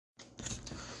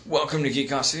Welcome to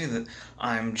Geekosity.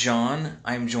 I'm John.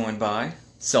 I'm joined by...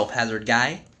 Self-hazard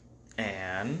guy.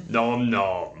 And... Nom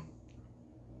nom.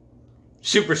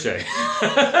 Super Shay.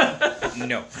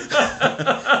 No.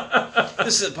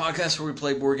 This is a podcast where we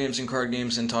play board games and card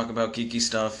games and talk about geeky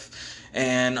stuff.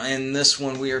 And in this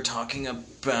one, we are talking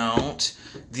about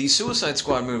the Suicide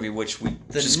Squad movie, which we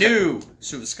The new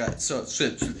Suicide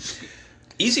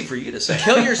Easy for you to say.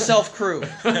 Kill Yourself Crew.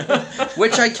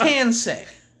 Which I can say.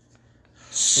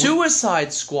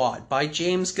 Suicide Squad by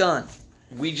James Gunn.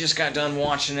 We just got done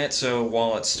watching it, so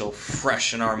while it's still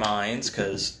fresh in our minds,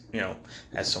 because,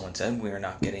 as someone said, we are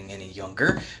not getting any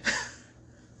younger,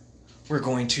 we're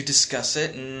going to discuss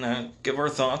it and give our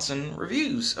thoughts and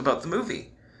reviews about the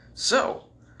movie. So,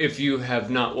 If you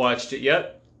have not watched it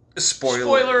yet,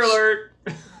 spoiler alert.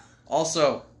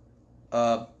 Also,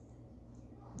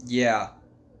 you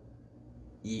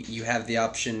have the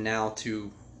option now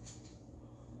to...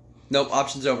 Nope,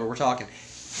 option's over. We're talking.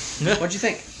 What'd you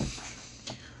think?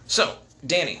 So,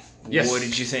 Danny, Yes. what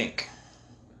did you think?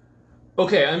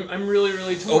 Okay, I'm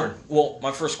really torn. Well,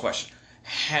 my first question.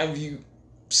 Have you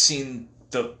seen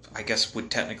I guess would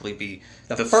technically be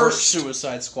The first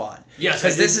Suicide Squad. Yes,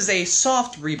 Because this is a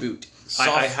soft reboot.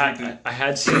 I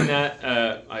had seen that.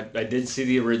 I did see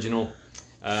the original.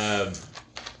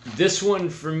 This one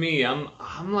for me, I'm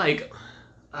like,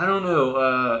 I don't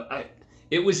know.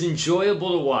 It was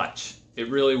enjoyable to watch. It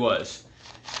really was.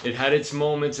 It had its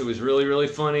moments. It was really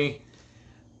funny.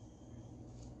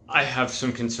 I have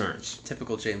some concerns.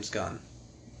 Typical James Gunn.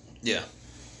 Yeah.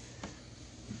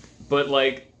 But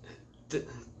like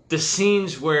the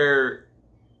scenes where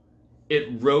it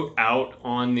wrote out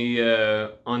on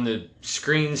the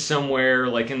screen somewhere,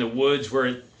 like in the woods, where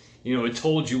it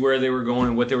told you where they were going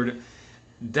and what they were doing.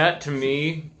 That to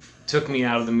me took me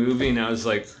out of the movie, and I was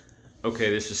like, okay,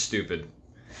 this is stupid.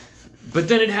 But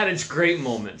then it had its great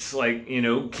moments, like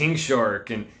King Shark,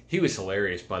 and he was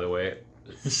hilarious, by the way.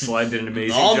 Slide did an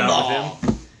amazing job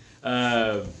with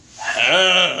him.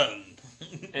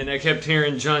 And I kept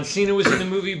hearing John Cena was in the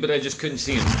movie, but I just couldn't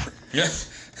see him. Yes.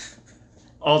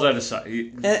 All that aside.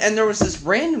 And there was this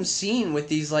random scene with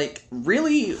these, like,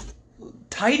 really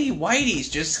tidy whities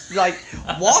just, like,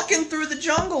 walking through the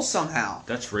jungle somehow.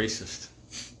 That's racist.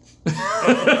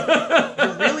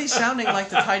 You're really sounding like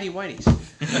the tidy whities.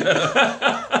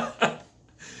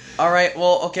 Alright,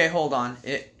 well, okay, hold on.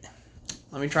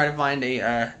 Let me try to find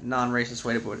a non-racist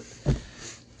way to put it.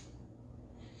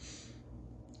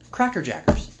 Cracker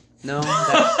Jackers. No,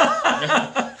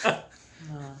 that's...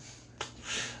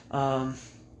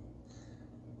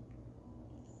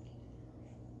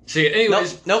 See,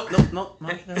 anyways... Nope.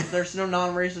 There's no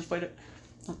non-racist way to...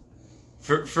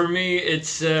 For me,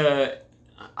 it's...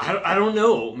 I don't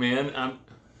know, man.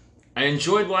 I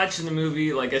enjoyed watching the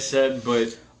movie, like I said,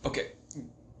 but... Okay.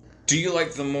 Do you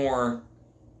like the more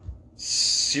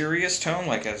serious tone,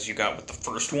 like as you got with the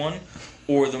first one,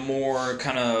 or the more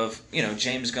kind of,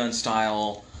 James Gunn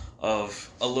style of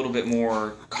a little bit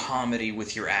more comedy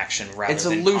with your action rather It's a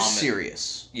than loose comedy?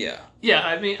 serious. Yeah. Yeah,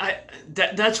 I mean,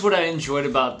 that's what I enjoyed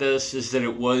about this, is that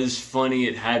it was funny,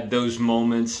 it had those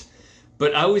moments,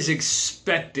 but I was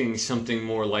expecting something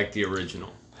more like the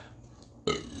original.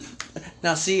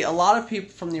 Now, see, a lot of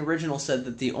people from the original said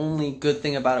that the only good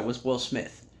thing about it was Will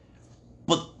Smith.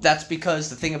 But that's because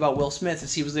the thing about Will Smith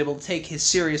is he was able to take his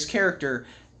serious character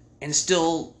and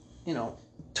still,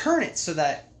 turn it so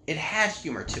that it had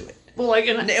humor to it. Well,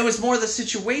 And it was more the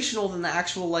situational than the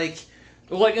actual, like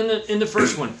in the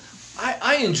first one,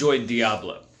 I enjoyed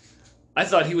Diablo. I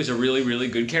thought he was a really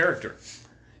good character,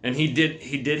 and he did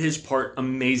his part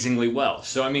amazingly well.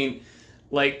 So I mean,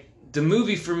 like the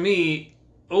movie for me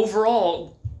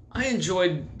overall, I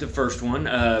enjoyed the first one.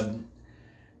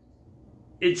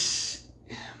 It's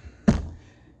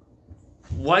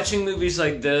watching movies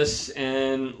like this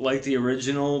and like the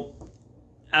original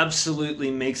absolutely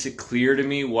makes it clear to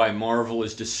me why Marvel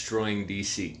is destroying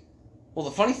DC. Well,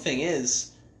 the funny thing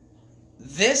is,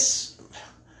 this...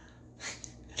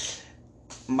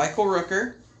 Michael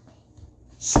Rooker,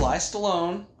 Sly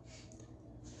Stallone,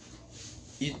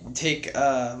 you take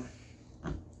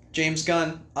James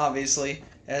Gunn, obviously,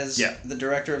 as the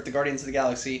director of the Guardians of the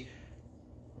Galaxy,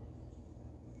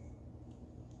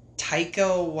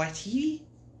 Taika Waititi?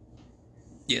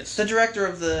 Yes. The director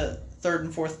of the third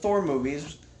and fourth Thor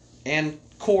movies, and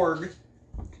Korg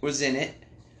was in it.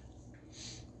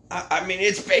 I mean,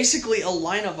 it's basically a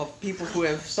lineup of people who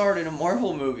have starred in a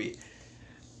Marvel movie.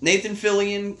 Nathan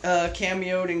Fillion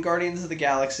cameoed in Guardians of the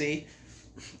Galaxy.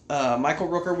 Michael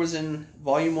Rooker was in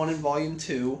Volume 1 and Volume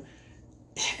 2.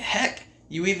 Heck,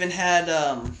 you even had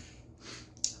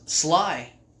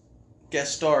Sly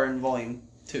guest star in Volume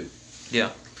too.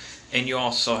 Yeah. And you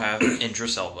also have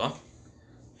Idris Elba.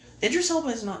 Idris Elba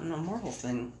is not in a Marvel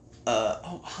thing.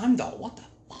 Heimdall, what the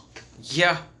fuck?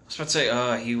 Yeah. I was about to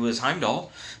say, he was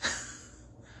Heimdall.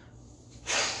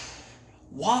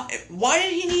 Why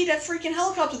did he need a freaking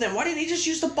helicopter then? Why didn't he just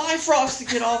use the Bifrost to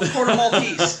get off Port of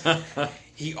Maltese?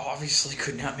 He obviously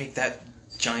could not make that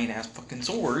giant-ass fucking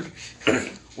Zord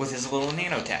with his little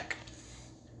nanotech.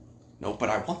 No, but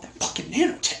I want that fucking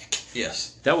nanotech.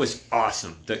 Yes. That was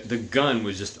awesome. The gun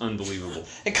was just unbelievable.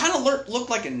 It kind of looked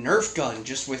like a Nerf gun,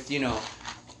 just with,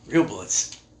 real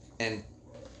bullets and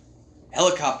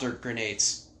helicopter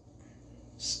grenades.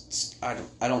 I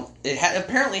don't. It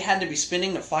apparently had to be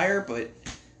spinning to fire, but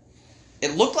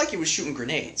it looked like it was shooting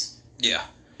grenades. Yeah.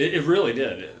 It really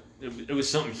did. It was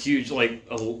something huge, like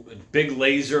a big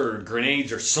laser or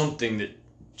grenades or something that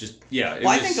just, yeah.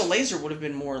 I think a laser would have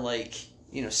been more like,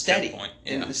 steady. Point.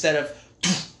 Yeah. Instead of...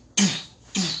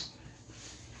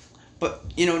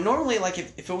 But, normally, like,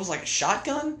 if it was like a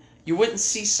shotgun, you wouldn't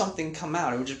see something come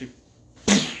out. It would just be...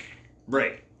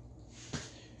 Right.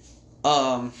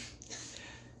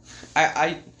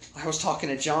 I was talking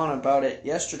to John about it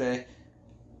yesterday.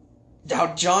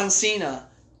 How John Cena,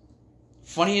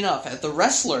 funny enough, as the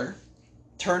wrestler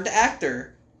turned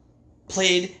actor,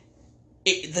 played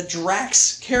the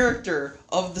Drax character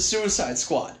of the Suicide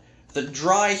Squad. The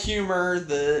dry humor,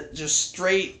 the just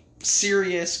straight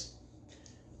serious,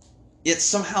 yet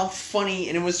somehow funny,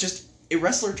 and it was just a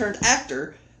wrestler turned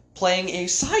actor playing a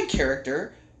side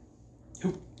character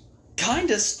who kind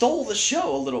of stole the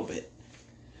show a little bit.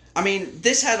 I mean,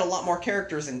 this had a lot more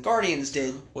characters than Guardians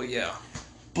did. Well, yeah.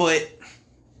 But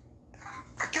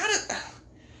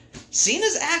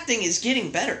Cena's acting is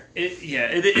getting better. It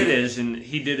is, and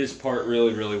he did his part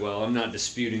really, really well. I'm not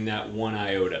disputing that one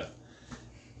iota,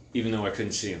 even though I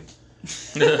couldn't see him.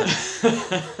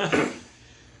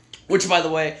 Which, by the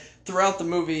way, throughout the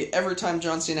movie, every time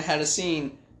John Cena had a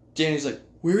scene, Danny's like,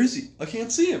 "Where is he? I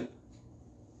can't see him."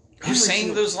 Who's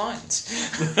saying those lines?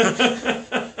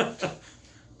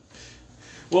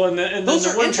 Well, and then those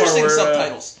the are one interesting part where,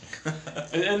 subtitles.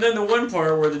 And then the one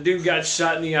part where the dude got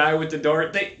shot in the eye with the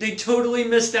dart, they totally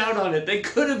missed out on it. They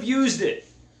could have used it.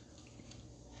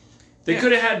 They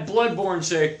could have had Bloodborne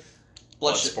say,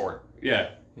 Bloodsport.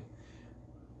 Yeah.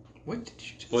 What did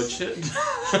you just Bloodshit? say?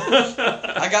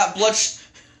 I got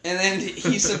and then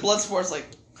he said Bloodsport's like...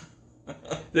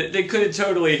 They could have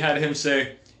totally had him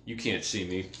say, "You can't see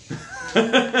me."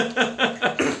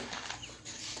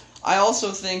 I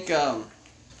also think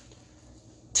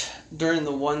during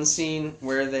the one scene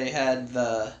where they had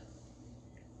the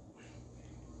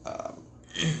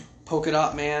Polka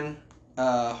Dot Man,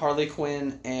 Harley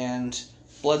Quinn, and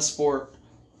Bloodsport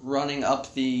running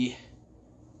up the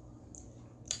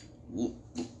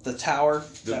tower.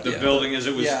 The building as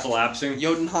it was collapsing.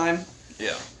 Jotunheim.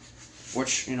 Yeah.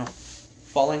 Which,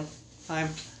 falling time.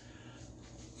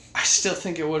 I still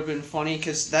think it would have been funny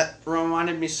because that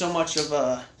reminded me so much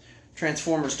of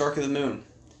Transformers Dark of the Moon.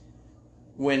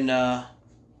 When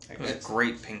it was a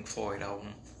great Pink Floyd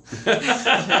album.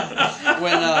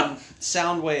 when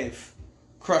Soundwave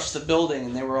crushed the building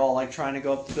and they were all like trying to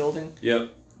go up the building.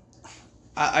 Yep.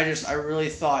 I really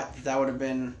thought that would have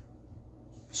been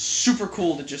super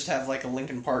cool to just have like a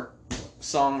Linkin Park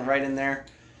song right in there.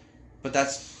 But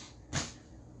that's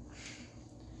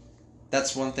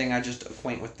one thing I just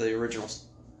acquaint with the original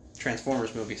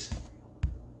Transformers movies.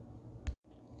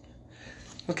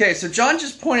 Okay, so John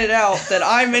just pointed out that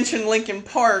I mentioned Linkin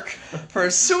Park for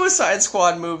a Suicide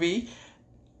Squad movie.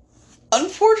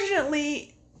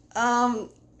 Unfortunately, I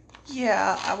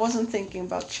wasn't thinking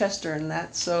about Chester in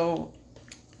that, so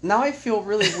now I feel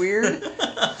really weird.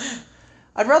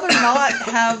 I'd rather not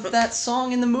have that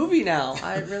song in the movie now.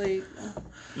 I really...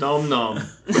 Nom nom.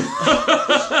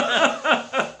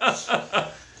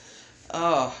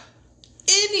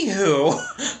 Anywho.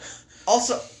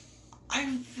 Also,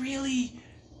 I really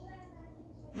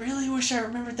wish I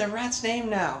remembered the rat's name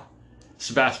now.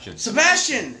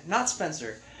 Sebastian, not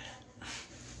Spencer.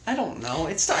 I don't know. I knew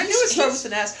it started with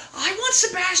an S. I want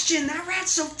Sebastian. That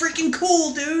rat's so freaking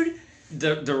cool, dude.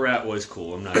 The rat was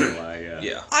cool. I'm not gonna lie.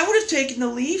 Yeah. I would have taken the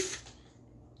leaf.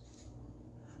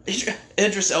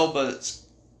 Idris Elba's,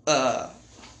 I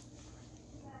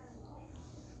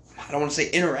don't want to say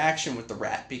interaction with the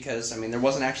rat because there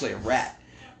wasn't actually a rat,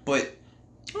 but.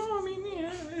 Oh,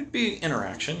 yeah, it'd be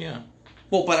interaction, yeah.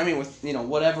 Well, but with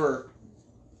whatever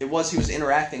it was he was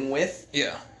interacting with.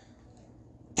 Yeah.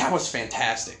 That was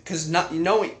fantastic because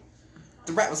the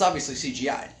rat was obviously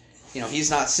CGI'd. He's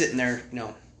not sitting there,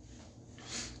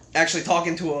 actually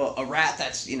talking to a rat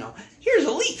that's, here's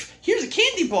a leaf, here's a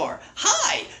candy bar,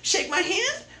 hi, shake my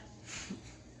hand.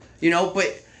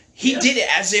 But he Yeah. did it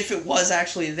as if it was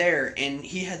actually there, and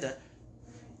he had to.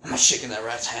 I'm not shaking that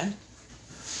rat's hand.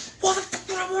 Why the fuck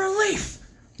would I want to leave?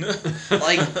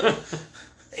 Like,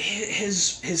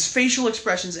 his facial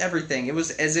expressions, everything. It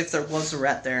was as if there was a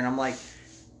rat there, and I'm like,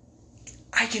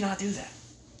 I cannot do that.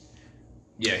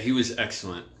 Yeah, he was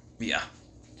excellent. Yeah.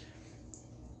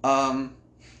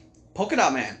 Polka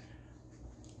Dot Man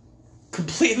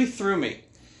completely threw me.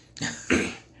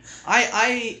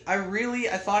 I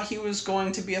thought he was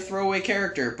going to be a throwaway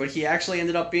character, but he actually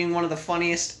ended up being one of the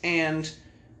funniest and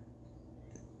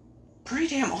pretty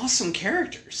damn awesome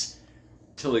characters.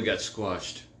 Till he got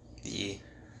squashed. Yeah.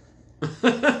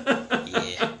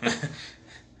 Yeah.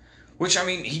 Which, I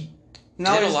mean, he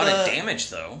did a lot of damage,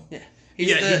 though. Yeah, He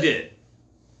did.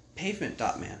 Pavement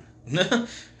Dot Man.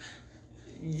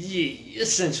 Yeah,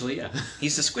 essentially, yeah.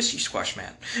 He's the squishy squash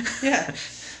man. Yeah.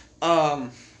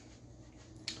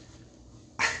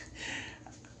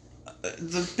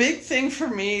 The big thing for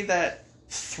me that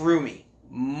threw me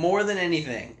more than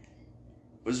anything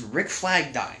was Rick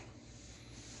Flag dying.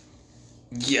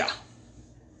 Yeah.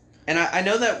 And I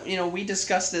know that, we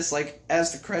discussed this, like,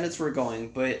 as the credits were going,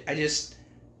 but I just...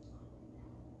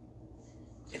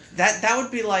 That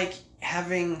would be like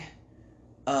having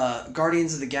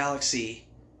Guardians of the Galaxy,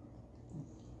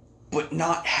 but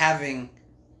not having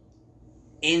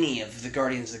any of the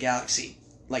Guardians of the Galaxy,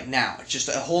 like, now. It's just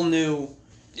a whole new...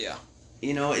 Yeah.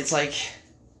 It's like...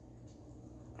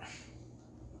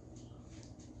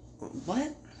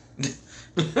 What?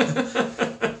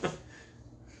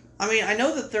 I mean, I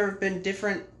know that there have been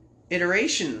different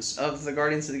iterations of the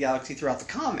Guardians of the Galaxy throughout the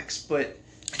comics, but...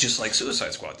 Just like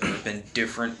Suicide Squad, there have been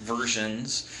different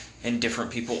versions and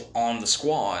different people on the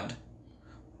squad,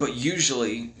 but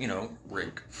usually,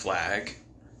 Rick Flag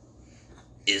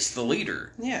is the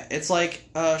leader. Yeah, it's like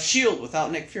S.H.I.E.L.D.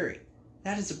 without Nick Fury.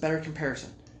 That is a better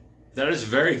comparison. That is a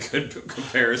very good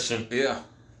comparison. Yeah.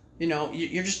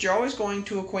 You're always going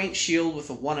to acquaint S.H.I.E.L.D. with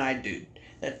a one-eyed dude.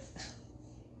 That...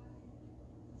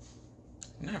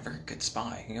 Not a very good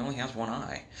spy. He only has one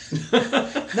eye.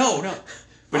 No.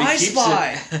 But I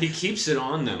Spy. He keeps it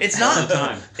on though. It's all not the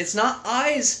time. It's not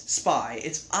Eyes Spy.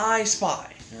 It's I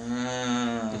Spy.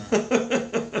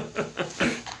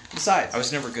 Besides, I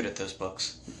was never good at those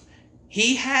books.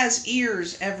 he has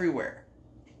ears everywhere.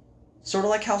 Sort of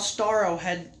like how Starro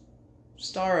had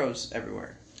Starros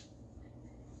everywhere.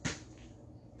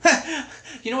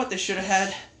 You know what they should have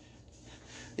had?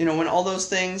 When all those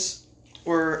things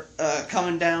were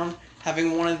coming down,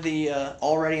 having one of the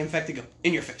already infected go,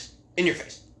 in your face, in your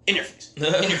face, in your face,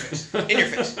 in your face, in your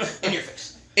face, in your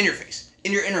face, in your face,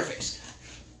 in your interface.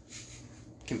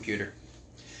 Computer.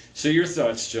 So your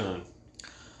thoughts, John?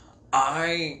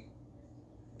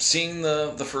 Seeing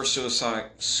the first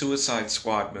Suicide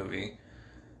Squad movie,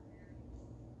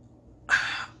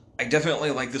 I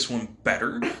definitely like this one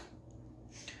better.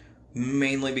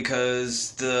 Mainly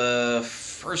because the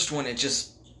first one, the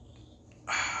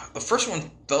first one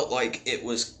felt like it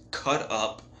was cut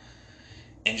up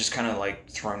and just kind of like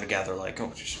thrown together, like,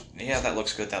 that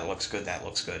looks good, that looks good, that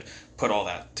looks good. Put all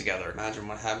that together. Imagine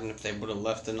what happened if they would have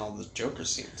left in all the Joker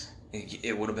scenes.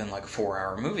 It would have been like a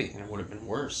 4-hour movie. And it would have been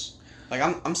worse. Like,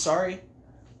 I'm sorry.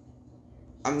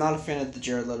 I'm not a fan of the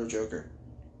Jared Leto Joker.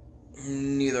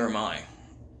 Neither am I.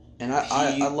 And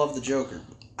I love the Joker.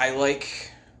 I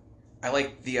like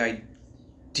the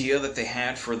idea that they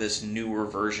had for this newer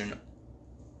version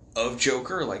of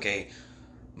Joker, like a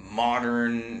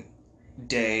modern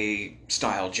day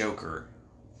style Joker.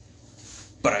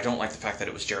 But I don't like the fact that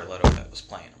it was Jared Leto that was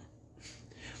playing him.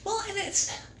 Well, and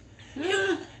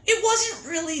it wasn't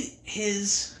really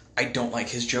his... I don't like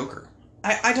his Joker.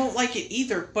 I don't like it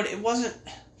either, but it wasn't...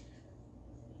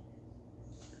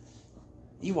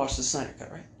 You watched the Snyder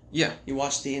Cut, right? Yeah. You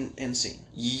watched the end scene.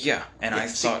 Yeah, and I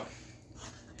thought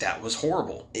that was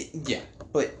horrible. Yeah,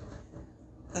 but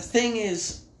the thing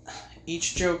is,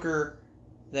 each Joker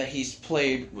that he's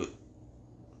played with,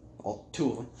 well,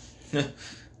 two of them,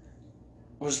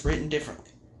 was written differently.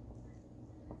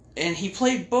 And he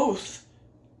played both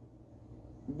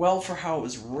well for how it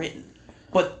was written.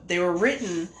 But they were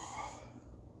written,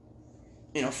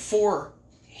 for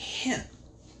him.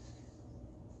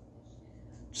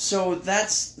 So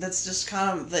that's just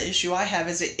kind of the issue I have.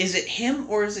 Is it him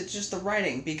or is it just the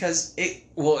writing? Because it...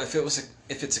 Well, if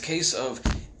it's a case of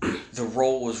the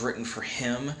role was written for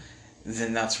him,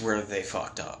 then that's where they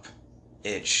fucked up.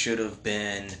 It should have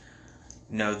been,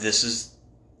 no, this is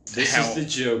the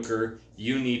Joker.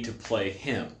 You need to play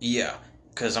him. Yeah,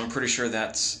 because I'm pretty sure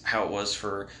that's how it was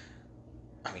for,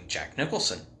 Jack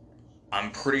Nicholson.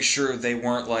 I'm pretty sure they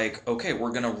weren't like, okay,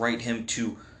 we're going to write him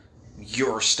to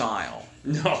your style.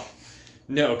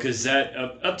 No, because that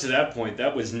up to that point,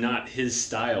 that was not his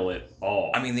style at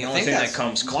all. I mean, the I only think thing that that's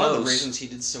comes one of the close. reasons he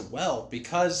did so well,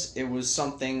 because it was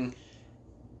something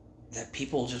that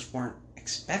people just weren't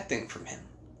expecting from him.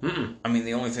 Mm-mm. I mean,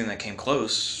 the only thing that came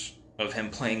close of him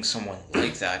playing someone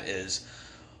like that is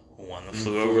One That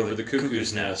Flew Over the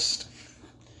Cuckoo's Nest.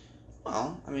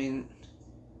 Well, I mean,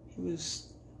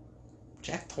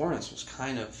 Jack Torrance was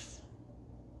kind of...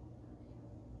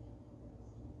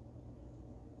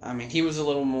 I mean, he was a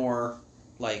little more,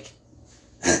 like,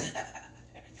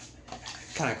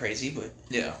 kind of crazy, but...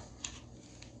 Yeah.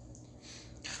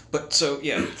 But so,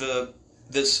 yeah,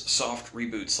 this soft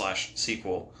reboot /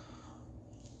 sequel,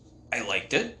 I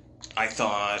liked it. I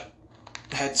thought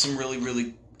it had some really,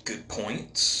 really good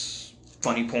points.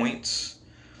 Funny points.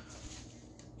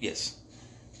 Yes.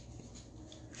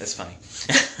 That's funny.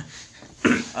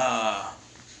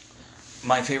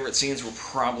 My favorite scenes were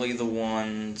probably the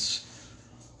ones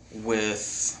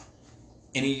with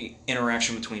any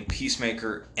interaction between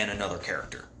Peacemaker and another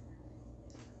character.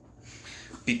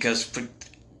 Because for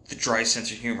the dry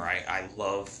sense of humor, I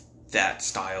love that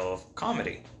style of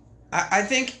comedy. I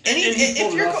think and he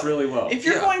pulled it off really well. If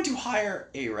you're Yeah. going to hire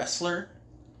a wrestler,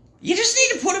 you just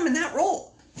need to put him in that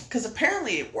role. Because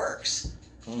apparently it works.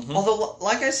 Mm-hmm. Although,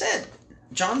 like I said,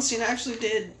 John Cena actually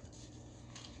did...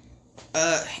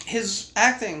 his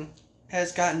acting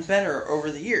has gotten better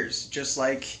over the years. Just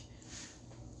like,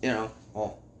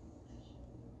 well,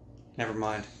 never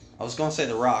mind. I was going to say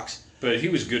The Rock's. But he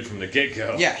was good from the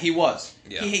get-go. Yeah, he was.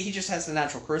 Yeah. He just has the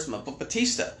natural charisma. But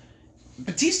Batista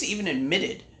even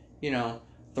admitted, the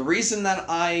reason that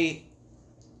I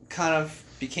kind of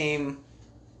became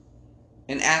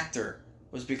an actor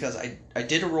was because I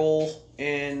did a role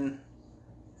in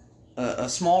a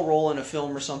small role in a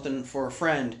film or something for a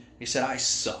friend. He said I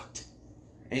sucked.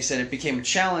 And he said it became a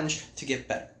challenge to get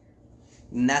better.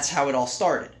 And that's how it all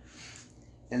started.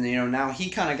 And now he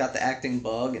kind of got the acting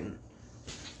bug. And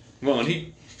Well, and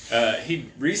he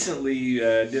recently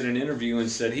did an interview and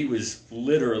said he was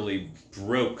literally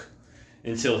broke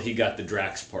until he got the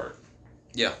Drax part.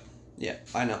 Yeah. yeah,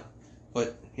 I know.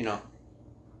 But,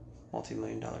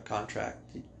 multi-million-dollar contract.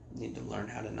 You need to learn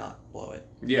how to not blow it.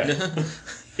 Yeah.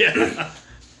 Yeah.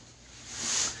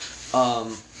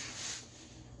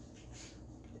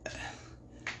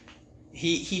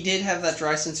 He did have that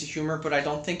dry sense of humor, but I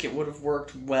don't think it would have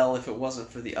worked well if it wasn't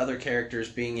for the other characters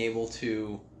being able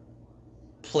to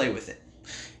play with it.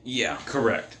 Yeah.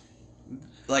 Correct.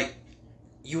 Like,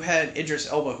 you had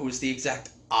Idris Elba, who was the exact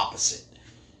opposite.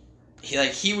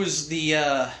 He was the,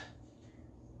 I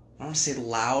don't want to say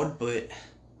loud, but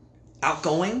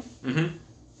outgoing Mm-hmm.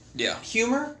 Yeah.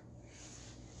 humor.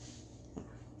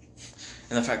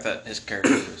 And the fact that his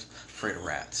character was afraid of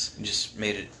rats just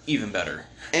made it even better.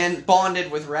 And bonded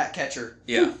with Ratcatcher.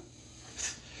 Yeah.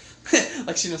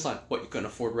 Like Cena's line, what, you couldn't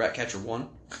afford Ratcatcher 1?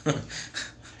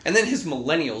 And then his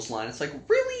millennials line, it's like,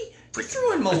 really? You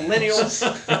threw in millennials?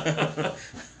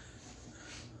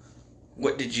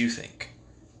 What did you think,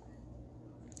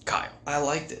 Kyle? I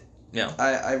liked it. Yeah.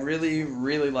 I really,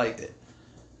 really liked it.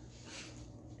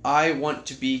 I want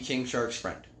to be King Shark's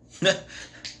friend.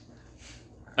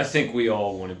 I think we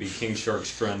all want to be King Shark's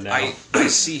friend now. I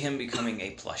see him becoming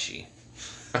a plushie.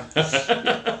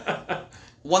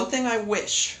 One thing I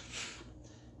wish...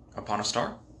 Upon a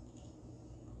Star?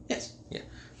 Yes. Yeah.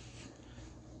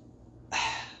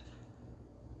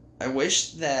 I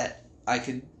wish that I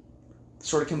could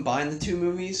sort of combine the two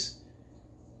movies.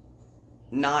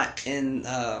 Not in,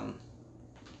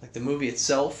 like, the movie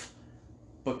itself,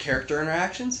 but character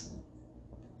interactions.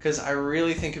 Because I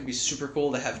really think it'd be super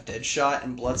cool to have Deadshot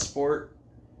and Bloodsport,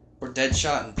 or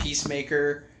Deadshot and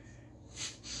Peacemaker,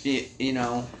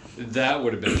 That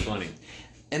would have been funny.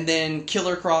 and then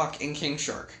Killer Croc and King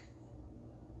Shark.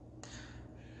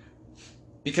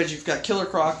 Because you've got Killer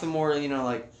Croc, the more,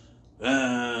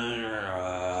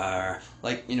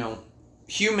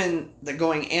 human, the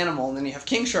going animal, and then you have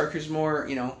King Shark, who's more,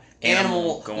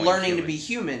 animal going learning human. to be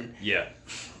human. Yeah.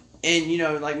 And,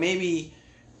 maybe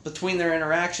between their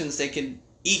interactions, they could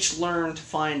each learn to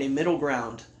find a middle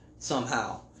ground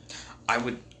somehow. I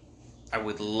would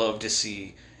love to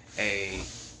see a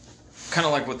kind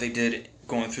of like what they did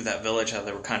going through that village, how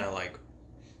they were kind of like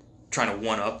trying to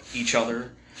one up each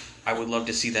other. I would love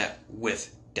to see that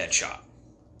with Deadshot.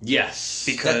 Yes.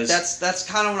 Because That's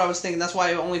kind of what I was thinking. That's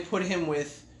why I only put him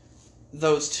with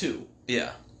those two.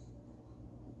 yeah.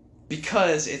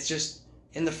 Because it's just,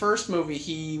 in the first movie,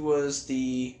 he was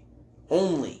the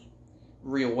only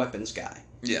real weapons guy.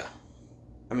 Yeah.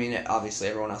 I mean, obviously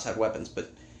everyone else had weapons,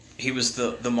 but... He was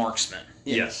the marksman.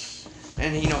 Yeah. Yes.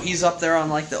 And, he's up there on,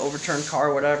 like, the overturned car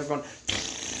or whatever, going...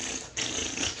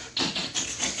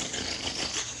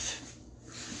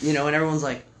 and everyone's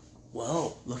like,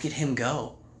 whoa, look at him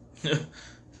go.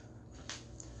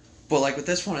 But, like, with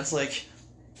this one, it's like,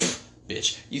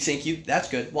 bitch, you think that's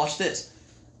good, watch this.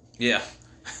 Yeah.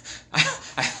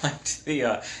 I liked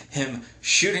him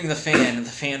shooting the fan and the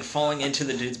fan falling into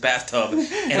the dude's bathtub and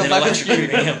then electrocuting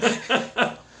him.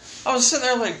 I was sitting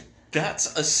there like,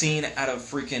 that's a scene out of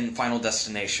freaking Final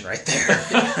Destination right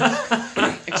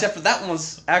there. Except for that one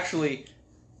was actually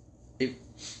a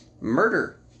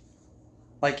murder.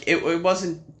 Like, it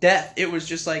wasn't death. It was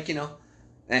just like, I'm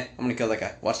gonna kill that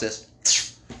guy. Watch this.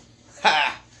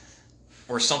 Ha!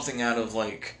 Or something out of,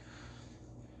 like,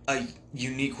 a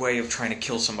unique way of trying to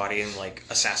kill somebody in, like,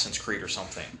 Assassin's Creed or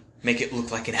something. Make it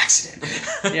look like an accident.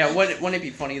 Yeah, wouldn't it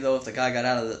be funny, though, if the guy got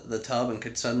out of the tub and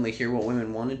could suddenly hear what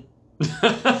women wanted?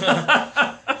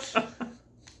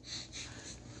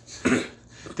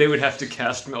 They would have to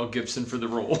cast Mel Gibson for the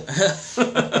role.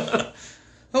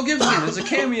 Mel Gibson is a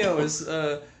cameo as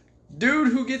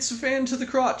dude who gets a fan to the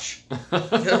crotch.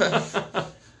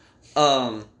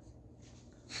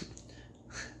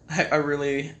 I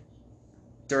really,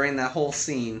 during that whole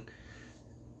scene,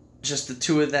 just the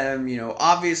two of them,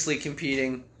 obviously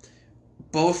competing,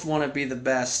 both want to be the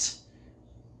best,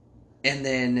 and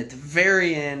then at the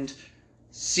very end,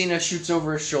 Cena shoots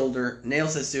over his shoulder,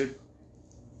 nails this dude.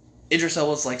 Idris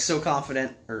Elba's like so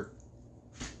confident, or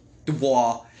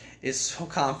Dubois is so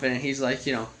confident, he's like,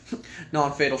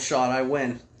 non-fatal shot, I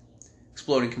win.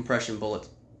 Exploding compression bullets.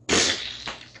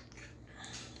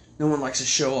 No one likes to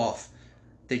show off.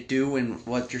 They do when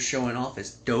what you're showing off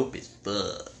is dope as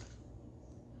fuck.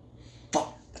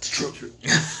 Fuck, that's true.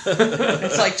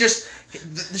 It's like just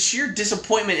the sheer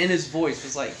disappointment in his voice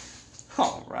was like,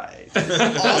 all right, this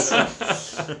is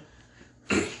awesome.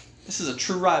 This is a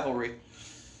true rivalry.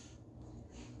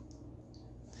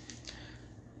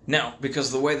 Now,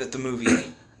 because the way that the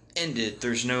movie ended,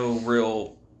 there's no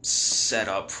real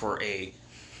setup for a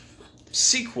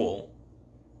sequel.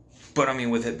 But, I mean,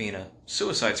 with it being a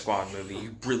Suicide Squad movie,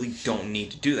 you really don't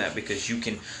need to do that because you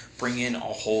can bring in a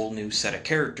whole new set of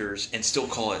characters and still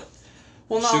call it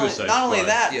Well, not Suicide only Squad.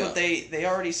 that, Yeah. but they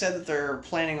already said that they're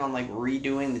planning on, like,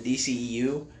 redoing the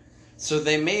DCEU. So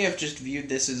they may have just viewed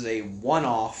this as a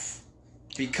one-off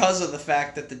because of the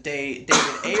fact that the David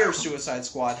Ayer Suicide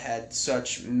Squad had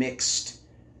such mixed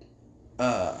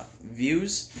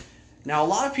views. Now, a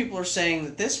lot of people are saying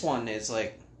that this one is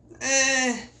like,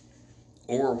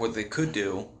 Or what they could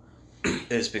do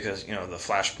is because, the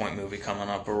Flashpoint movie coming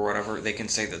up or whatever, they can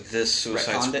say that this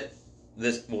retconned it.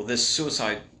 this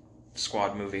Suicide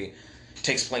Squad movie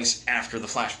takes place after the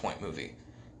Flashpoint movie.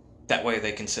 That way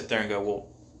they can sit there and go, well,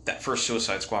 that first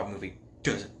Suicide Squad movie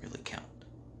doesn't really count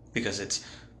because it's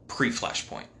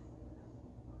pre-Flashpoint.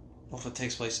 Well, if it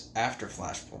takes place after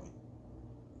Flashpoint,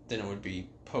 then it would be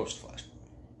post-Flashpoint.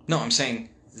 No, I'm saying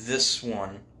this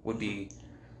one would be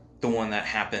the one that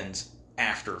happens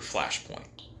after Flashpoint.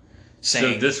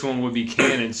 So this one would be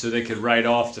canon, so they could write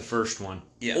off the first one.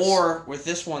 Yes. Or with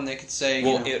this one, they could say,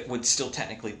 well, it would still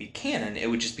technically be canon. It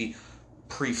would just be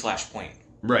pre-Flashpoint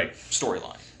Right.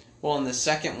 storyline. well, in the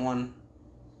second one,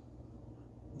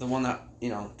 the one that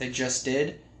they just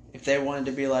did, if they wanted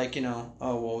to be like, oh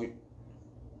well,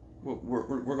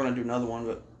 we're going to do another one,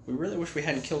 but we really wish we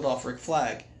hadn't killed off Rick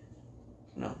Flag.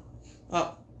 No.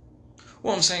 Oh.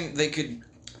 Well, I'm saying they could...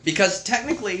 Because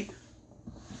technically,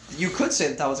 you could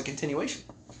say that was a continuation.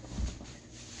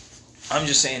 I'm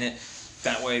just saying it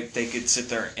that way they could sit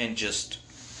there and just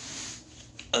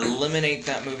eliminate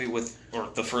that movie or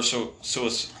the first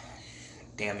Suicide...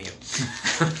 Damn you.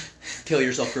 Kill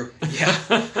yourself, crew.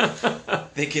 Yeah.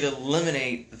 They could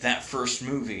eliminate that first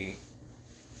movie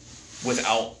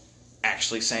without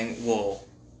actually saying, well,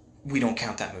 we don't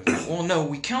count that movie. Well, no,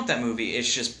 we count that movie.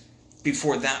 It's just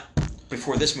before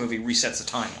this movie resets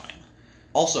the timeline.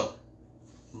 Also,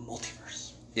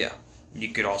 multiverse. Yeah. You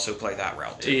could also play that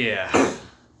route, too. Yeah.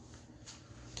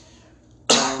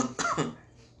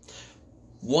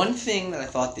 One thing that I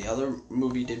thought the other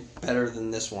movie did better than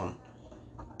this one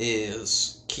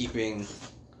is keeping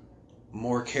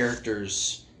more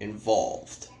characters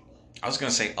involved. I was going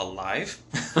to say alive.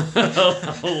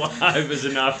 Alive is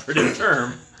an operative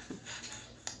term.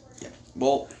 Yeah.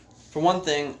 Well, for one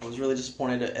thing, I was really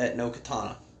disappointed at no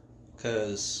Katana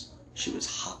because she was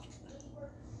hot.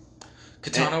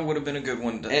 Katana would have been a good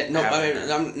one to have in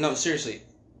there. No, seriously.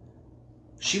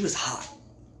 She was hot.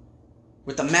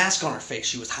 With the mask on her face,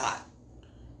 she was hot.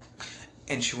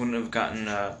 And she wouldn't have gotten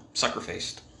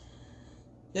sucker-faced.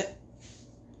 Yeah.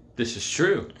 This is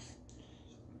true.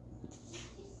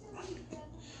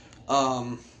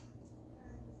 But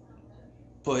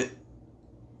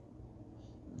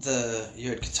you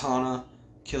had Katana,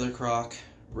 Killer Croc,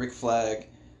 Rick Flag,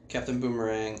 Captain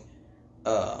Boomerang,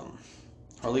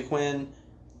 Harley Quinn,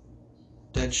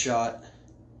 Deadshot.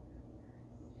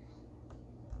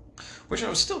 Which I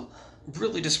was still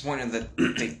really disappointed that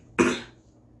they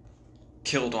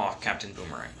killed off Captain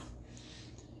Boomerang.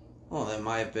 Well, that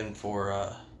might have been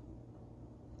for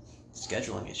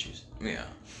scheduling issues. Yeah.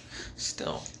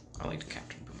 Still, I liked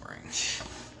Captain Boomerang.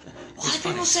 A lot of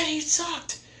people said he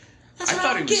sucked. That's I what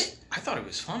thought I he don't was. get. I thought he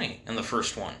was funny in the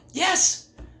first one. Yes!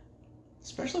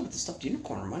 Especially with the stuffed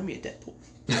unicorn, reminded me of Deadpool.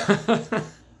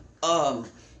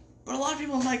 But a lot of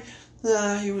people are like,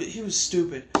 nah, he was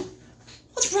stupid.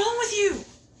 What's wrong with you?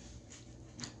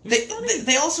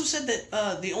 They also said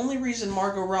that the only reason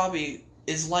Margot Robbie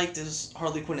is liked as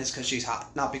Harley Quinn is because she's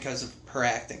hot, not because of her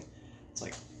acting. It's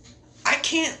like, I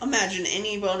can't imagine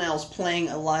anyone else playing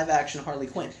a live action Harley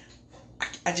Quinn.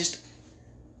 I just...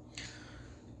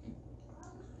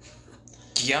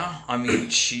 Yeah, I mean,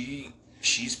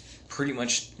 she's pretty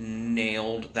much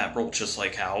nailed that role, just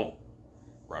like how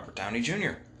Robert Downey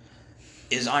Jr.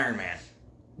 is Iron Man.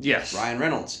 Yes. Ryan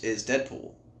Reynolds is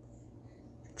Deadpool.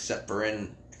 Except for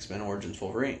in X-Men Origins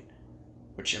Wolverine.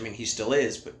 Which, I mean, he still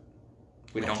is, but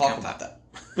we don't talk about that.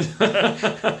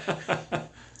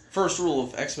 First rule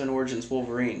of X-Men Origins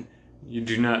Wolverine. You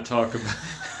do not talk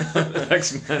about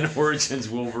X-Men Origins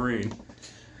Wolverine.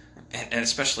 And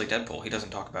especially Deadpool. He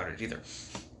doesn't talk about it either.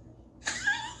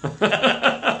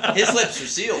 His lips are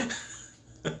sealed.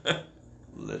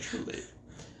 Literally.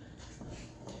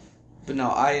 But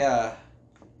no,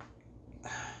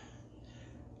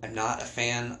 I'm not a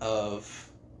fan of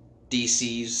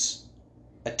DC's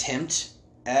attempt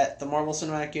at the Marvel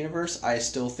Cinematic Universe. I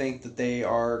still think that they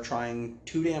are trying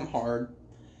too damn hard.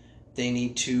 They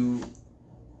need to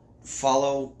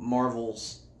follow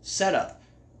Marvel's setup.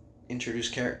 Introduce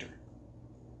character.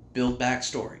 Build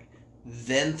backstory.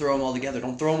 Then throw them all together.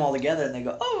 Don't throw them all together and they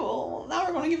go, oh, well, now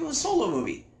we're going to give them a solo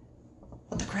movie.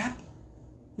 What the crap?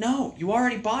 No, you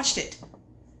already botched it.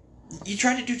 You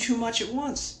tried to do too much at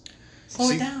once.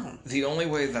 Slow it down. The only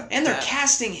way that... And their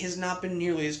casting has not been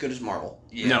nearly as good as Marvel.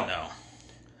 Yeah, no.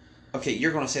 Okay,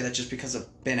 you're going to say that just because of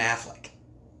Ben Affleck.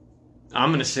 I'm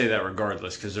going to say that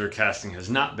regardless, because their casting has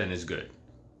not been as good.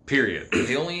 Period.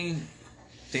 The only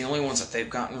ones that they've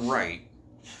gotten right...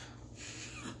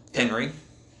 Henry.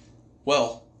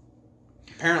 Well,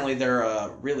 apparently they're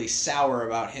really sour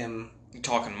about him. You're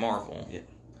talking Marvel. Yeah.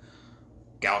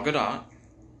 Gal Gadot.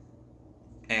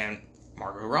 And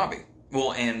Margot Robbie.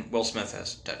 Well, and Will Smith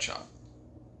as Deadshot.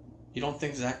 You don't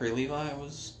think Zachary Levi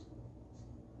was...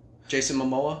 Jason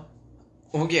Momoa?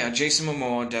 Well, yeah, Jason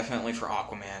Momoa definitely for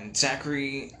Aquaman.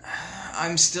 Zachary,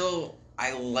 I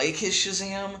like his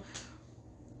Shazam,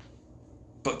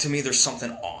 but to me there's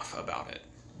something off about it.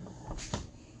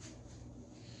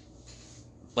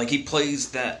 Like, he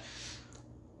plays that...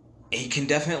 He can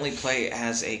definitely play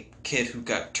as a kid who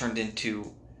got turned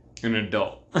into... An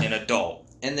adult. An adult.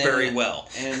 And then, very well.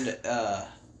 And,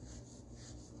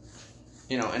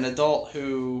 an adult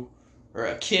who... Or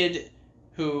a kid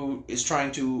who is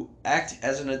trying to act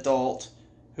as an adult,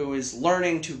 who is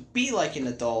learning to be like an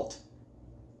adult,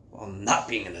 while not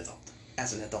being an adult,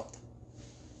 as an adult.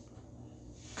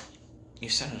 You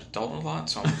said an adult a lot,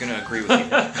 so I'm going to agree with you.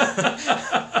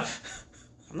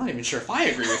 I'm not even sure if I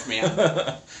agree with me.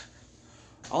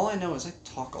 All I know is I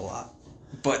talk a lot.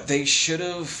 But they should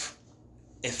have,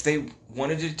 if they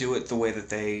wanted to do it the way that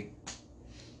they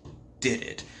did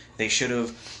it, they should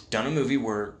have done a movie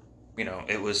where,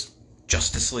 it was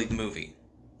Justice League movie.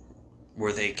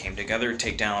 Where they came together,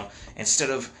 take down, instead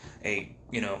of a,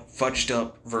 fudged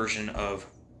up version of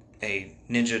a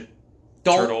Ninja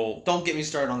Turtle. Don't get me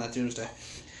started on that Doomsday.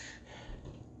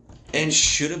 And it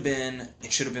should have been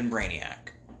Brainiac.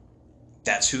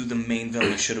 That's who the main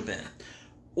villain should have been.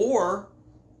 Or,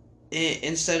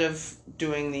 instead of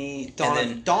doing the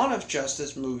Dawn of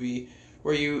Justice movie,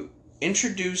 where you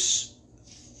introduce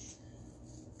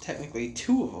technically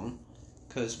two of them,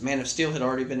 because Man of Steel had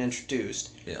already been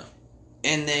introduced. Yeah.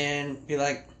 And then be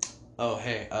like, oh,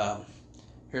 hey,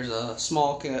 here's a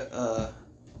small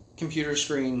computer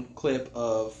screen clip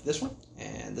of this one,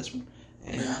 and this one,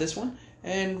 and this one,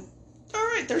 and,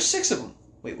 alright, there's 6 of them.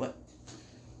 Wait, what?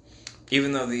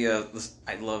 Even though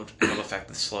I loved the fact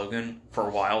that the slogan for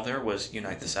a while there was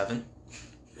Unite the Seven.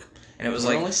 And it was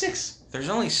like... only 6. There's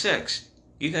only 6.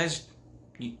 You guys,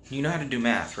 you know how to do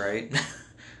math, right?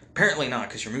 Apparently not,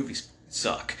 because your movies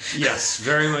suck. Yes,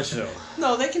 very much so.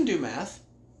 No, they can do math.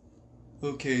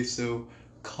 Okay, so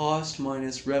cost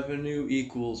minus revenue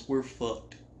equals we're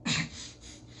fucked.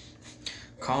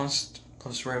 Cost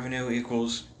plus revenue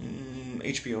equals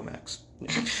HBO Max.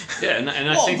 Yeah, and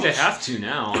I think they have to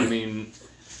now. I mean,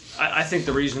 I think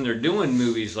the reason they're doing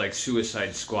movies like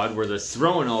Suicide Squad, where they're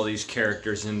throwing all these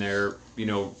characters in there,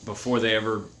 before they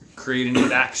ever create any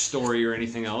backstory or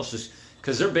anything else, is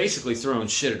because they're basically throwing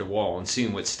shit at a wall and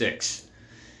seeing what sticks.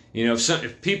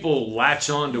 If people latch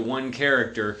on to one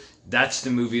character, that's the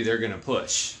movie they're going to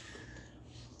push.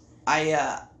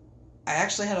 I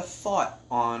actually had a thought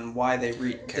on why they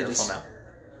Careful now.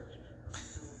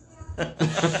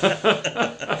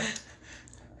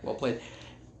 Well played.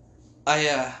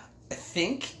 I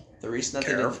think the reason that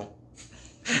Careful.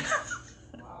 they did...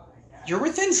 You're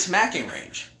within smacking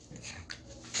range.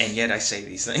 And yet I say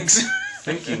these things.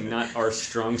 Thinking not our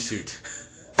strong suit.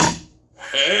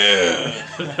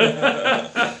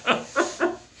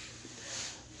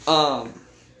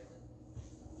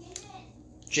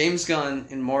 James Gunn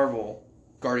in Marvel,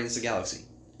 Guardians of the Galaxy.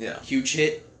 Yeah. Huge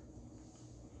hit.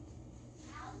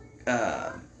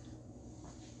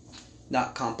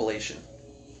 Not compilation.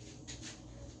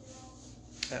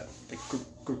 Like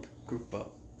group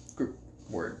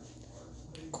word.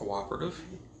 Cooperative?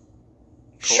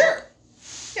 Sure.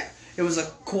 Yeah. It was a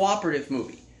cooperative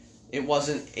movie. It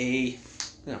wasn't a,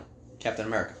 Captain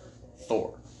America,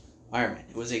 Thor, Iron Man.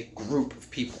 It was a group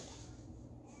of people.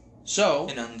 So...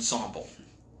 An ensemble.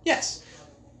 Yes.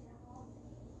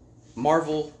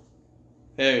 Marvel,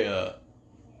 hey,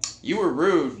 you were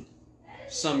rude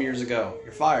some years ago.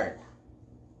 You're fired.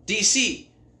 DC,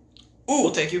 ooh,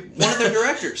 We'll take you. one of their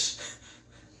directors.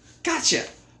 Gotcha.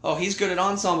 Oh, he's good at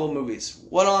ensemble movies.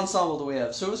 What ensemble do we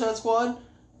have? Suicide Squad?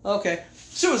 Okay.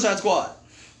 Suicide Squad.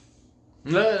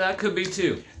 No, that could be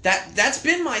too. That's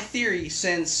been my theory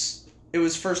since it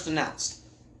was first announced.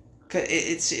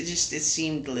 It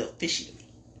seemed a little fishy to me.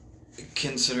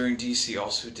 Considering DC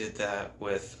also did that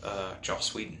with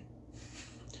Joss Whedon.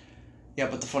 Yeah,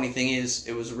 but the funny thing is,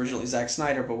 it was originally Zack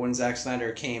Snyder, but when Zack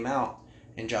Snyder came out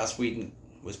and Joss Whedon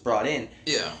was brought in,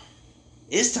 Yeah.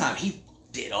 this time he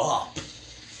fucked it up.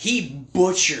 He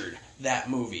butchered that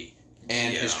movie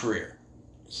and his career.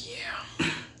 Yeah.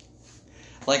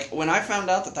 Like, when I found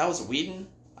out that was Whedon,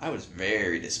 I was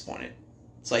very disappointed.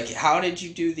 It's like, how did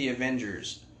you do the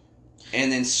Avengers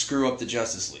and then screw up the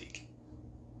Justice League?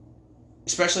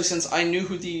 Especially since I knew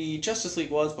who the Justice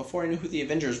League was before I knew who the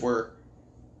Avengers were.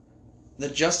 The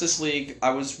Justice League,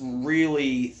 I was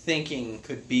really thinking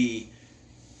could be,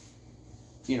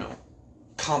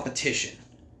 competition.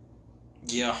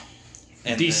 Yeah.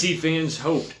 And DC fans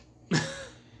hoped.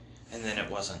 And then it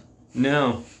wasn't.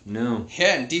 No.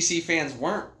 Yeah, and DC fans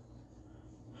weren't.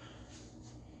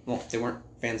 Well, they weren't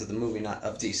fans of the movie, not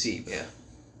of DC, but Yeah.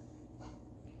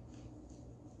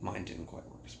 mine didn't quite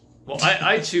work. Well,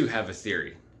 I too have a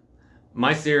theory.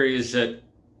 My theory is that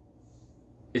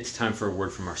it's time for a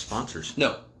word from our sponsors.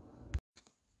 No.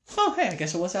 Oh, hey, I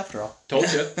guess it was after all. Told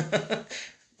you.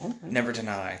 Never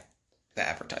deny the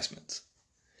advertisements.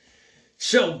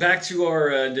 So, back to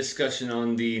our discussion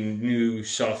on the new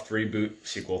soft reboot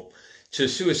sequel to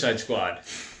Suicide Squad.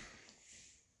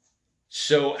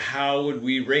 So, how would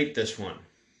we rate this one?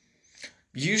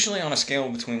 Usually on a scale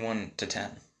between 1 to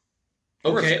 10.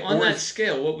 Okay, on that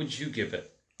scale, what would you give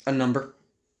it? A number.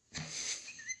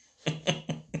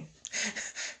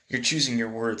 You're choosing your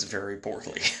words very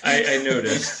poorly. I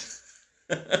noticed.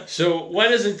 So, why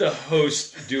doesn't the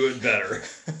host do it better?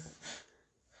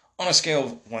 On a scale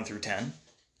of 1 through 10,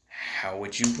 how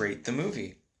would you rate the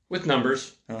movie? With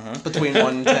numbers. Uh-huh. Between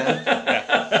 1 and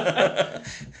 10.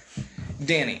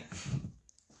 Danny,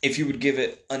 if you would give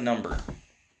it a number.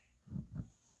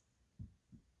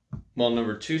 Well,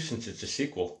 number 2, since it's a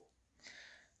sequel.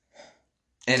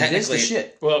 And it is the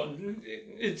shit. Well,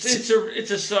 it's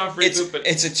a soft reboot, but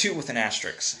it's a 2 with an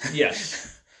asterisk.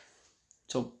 yes.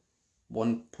 So,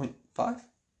 1.5?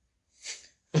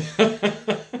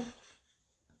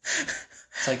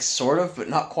 It's like sort of, but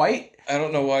not quite. I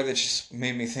don't know why that just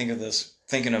made me think of this,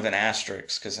 thinking of an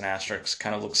asterisk, because an asterisk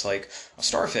kind of looks like a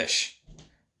starfish.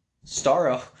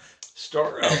 Starro.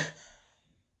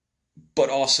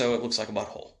 But also it looks like a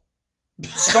butthole.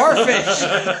 Starfish!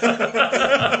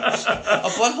 A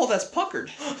butthole that's puckered.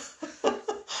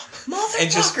 Motherfucker!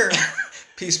 And just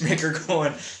Peacemaker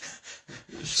going,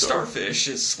 starfish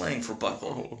is slang for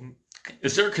butthole.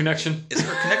 Is there a connection? Is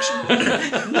there a connection?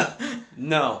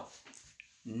 No.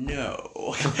 And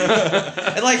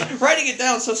like writing it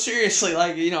down so seriously,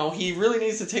 like, he really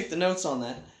needs to take the notes on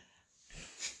that.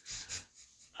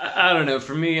 I don't know.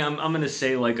 For me, I'm going to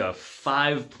say like a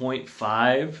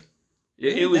 5.5.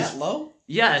 It was that low?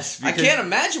 Yes. I can't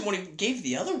imagine what he gave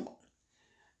the other one.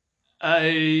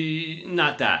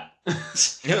 Not that.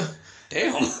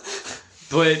 Damn.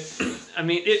 But I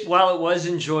mean, while it was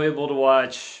enjoyable to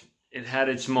watch, it had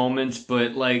its moments.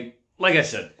 But like I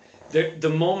said, the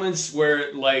moments where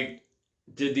it like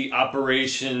did the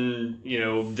operation,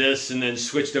 this and then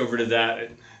switched over to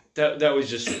that was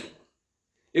just,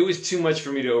 it was too much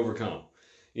for me to overcome.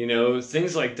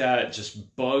 Things like that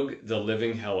just bug the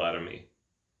living hell out of me.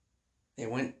 They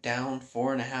went down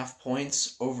 4.5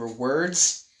 points over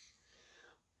words.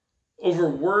 Over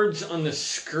words on the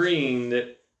screen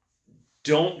that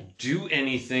don't do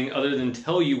anything other than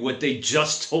tell you what they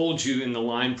just told you in the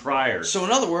line prior. So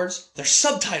in other words, they're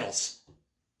subtitles.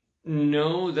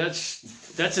 No,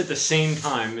 that's at the same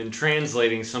time in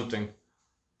translating something.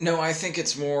 No, I think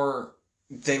it's more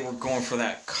they were going for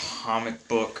that comic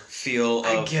book feel.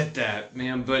 I get that,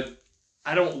 man, but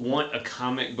I don't want a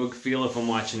comic book feel if I'm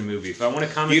watching a movie. If I want a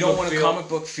comic book feel... You don't want a comic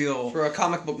book feel... For a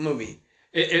comic book movie.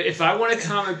 If I want a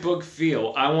comic book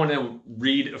feel, I want to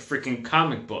read a freaking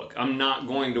comic book. I'm not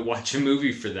going to watch a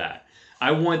movie for that.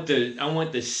 I want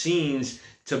the scenes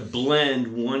to blend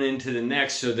one into the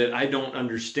next so that I don't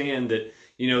understand that,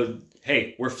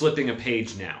 hey, we're flipping a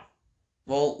page now.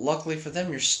 Well, luckily for them,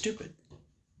 you're stupid.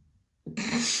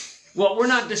 Well, we're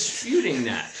not disputing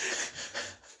that.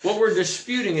 What we're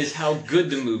disputing is how good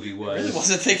the movie was. I really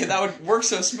wasn't thinking that would work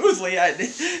so smoothly.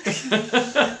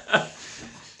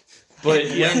 But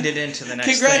it blended into the next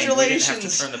Congratulations. thing. We didn't have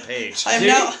to turn the page.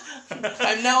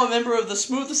 I'm now a member of the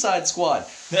Smooth Aside Squad.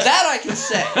 That I can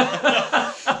say.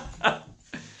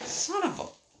 Son of a...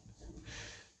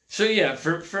 So yeah,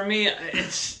 for me,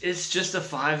 it's just a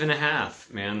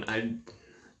 5.5, man.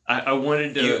 I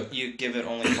wanted to... You give it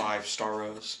only 5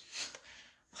 Starros.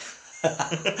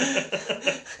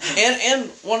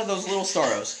 and one of those little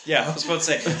Starros. Yeah, I was about to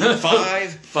say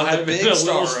 5 of the big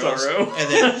Starros,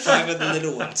 and then 5 of the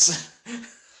little ones.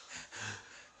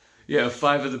 Yeah,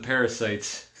 5 of the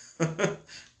parasites.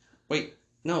 Wait,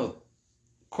 no.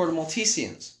 Cordo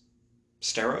Maltesians.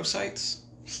 Stereocytes?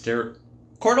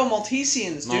 Cordo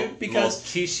Maltesians, dude, because...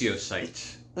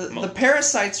 Maltesiocytes. The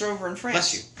parasites are over in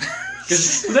France.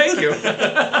 Bless Thank you. you.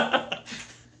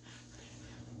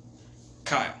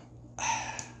 Kyle.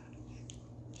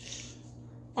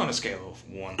 On a scale of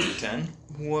 1 to 10,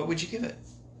 what would you give it?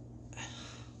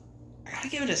 I gotta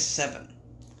give it a 7.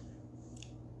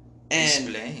 And...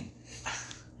 Explain.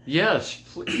 Yes,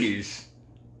 please.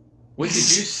 What did you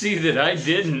see that I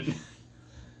didn't?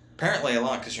 Apparently a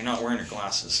lot, because you're not wearing your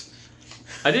glasses.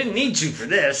 I didn't need you for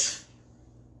this.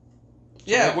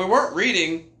 Yeah, we weren't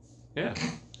reading. Yeah.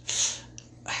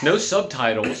 No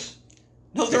subtitles.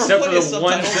 No, there Except were for plenty the of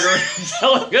ones subtitles. that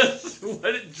are telling us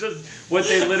what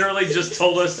they literally just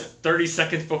told us 30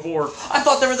 seconds before. I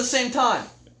thought they were the same time.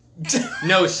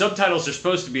 No, subtitles are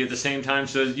supposed to be at the same time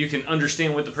so that you can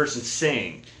understand what the person's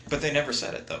saying. But they never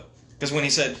said it, though. Because when he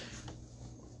said,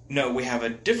 no, we have a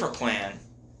different plan,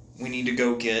 we need to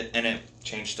go get, and it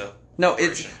changed to No,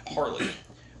 it's... Harley.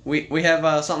 We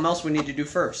have something else we need to do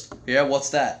first. Yeah,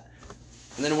 what's that?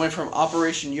 And then it went from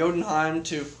Operation Jotunheim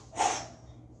to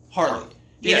Harley.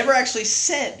 He never actually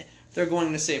said they're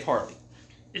going to save Harley.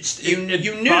 It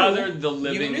knew. bothered the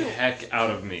living heck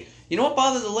out of me. You know what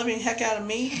bothered the living heck out of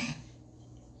me?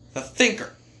 The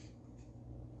Thinker.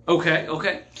 Okay.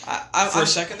 For a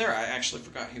second there, I actually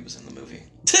forgot he was in the movie.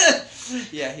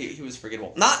 Yeah, he was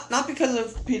forgettable. Not because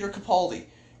of Peter Capaldi.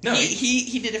 No,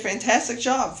 he did a fantastic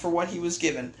job for what he was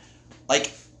given.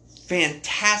 Like,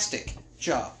 fantastic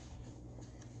job.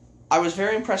 I was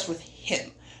very impressed with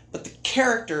him, but the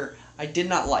character I did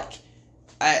not like.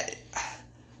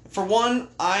 For one,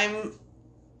 I'm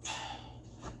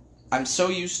so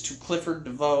used to Clifford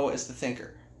DeVoe as the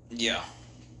Thinker. Yeah.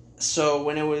 So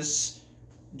when it was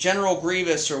General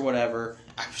Grievous or whatever,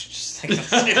 I was just thinking the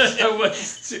same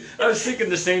thing. I was thinking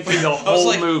the same thing the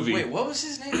whole movie. Wait, what was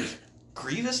his name?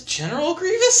 Grievous? General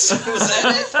Grievous? Was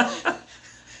that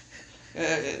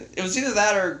it? It was either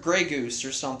that or Grey Goose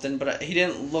or something, but he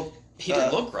didn't look... He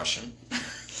didn't look Russian.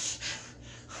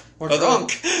 Or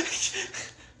drunk.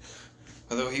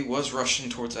 Although he was Russian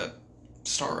towards that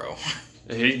Starro.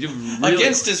 Really...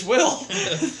 Against his will.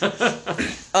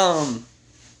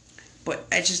 But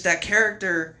it's just that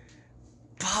character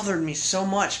bothered me so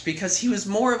much because he was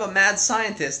more of a mad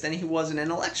scientist than he was an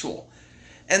intellectual.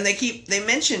 And they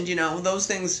mentioned, those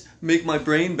things make my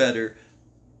brain better.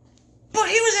 But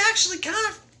he was actually kind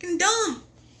of fucking dumb.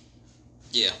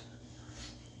 Yeah.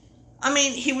 I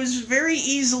mean, he was very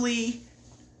easily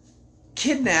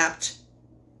kidnapped,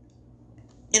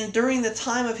 and during the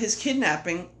time of his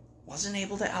kidnapping, wasn't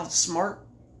able to outsmart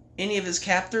any of his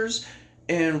captors,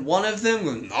 and one of them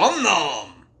was nom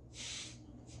nom.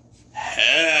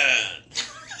 Head.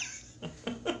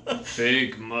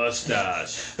 fake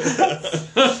mustache.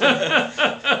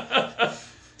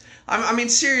 I mean,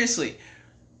 seriously.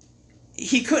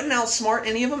 He couldn't outsmart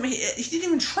any of them. He didn't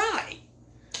even try.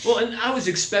 Well, and I was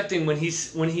expecting when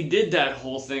he did that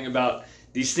whole thing about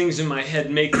these things in my head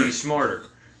make me smarter.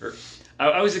 Or,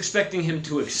 I was expecting him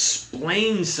to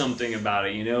explain something about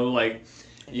it, like,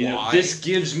 Why?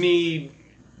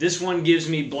 this one gives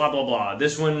me blah, blah, blah.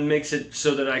 This one makes it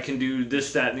so that I can do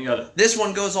this, that, and the other. This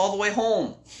one goes all the way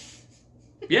home.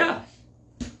 Yeah.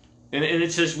 And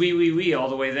it says wee all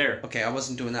the way there. Okay, I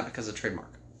wasn't doing that because of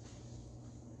trademark.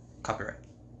 Copyright.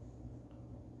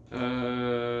 I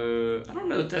don't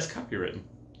know that that's copywritten.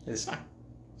 It's not.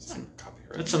 It's not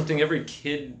copyright. That's something every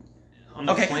kid on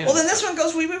the Okay, planet. well then this one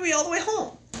goes wee all the way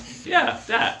home. Yeah,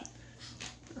 that.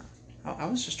 I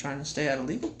was just trying to stay out of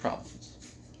legal problems.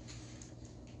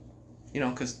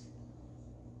 Because...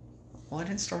 Well, I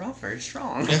didn't start off very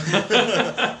strong.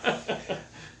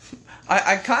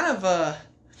 I kind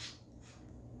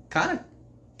of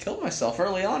killed myself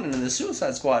early on in the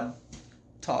Suicide Squad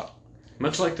talk.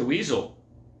 Much like the weasel.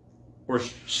 Or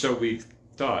so we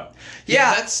thought.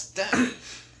 Yeah. That's that.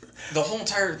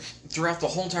 Throughout the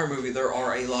whole entire movie, there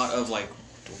are a lot of, like,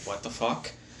 what the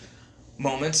fuck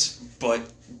moments, but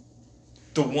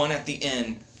the one at the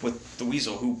end with the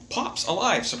weasel who pops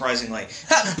alive, surprisingly.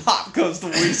 Pop goes the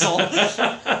weasel.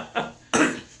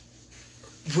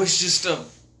 Was just a...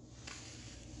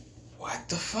 What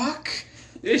the fuck?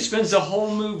 He spends the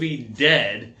whole movie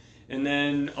dead, and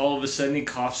then all of a sudden he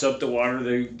coughs up the water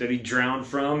that he drowned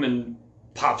from and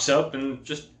pops up and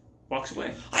just walks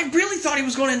away. I really thought he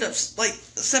was going to end up, like,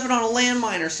 stepping on a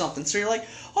landmine or something. So you're like,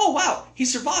 oh, wow, he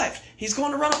survived. He's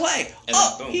going to run away. And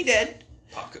oh, then boom. he did.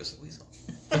 Pop goes the weasel.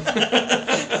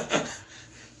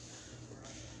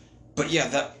 But yeah,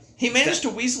 that... He managed to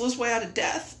weasel his way out of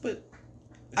death, but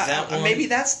one, maybe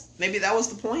that was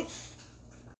the point.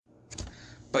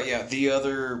 But yeah, the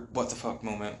other what the fuck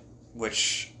moment,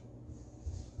 which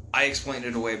I explained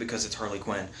it away because it's Harley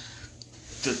Quinn.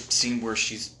 The scene where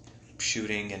she's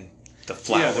shooting and the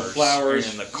flowers, Yeah, the flowers.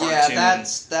 and the cartoon. Yeah,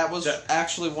 that was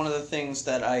actually one of the things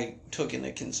that I took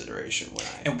into consideration when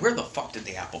I... And where the fuck did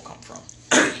the apple come from?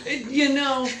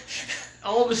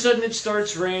 All of a sudden it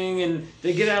starts raining and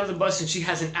they get out of the bus and she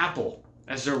has an apple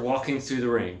as they're walking through the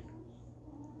rain.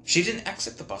 She didn't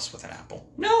exit the bus with an apple.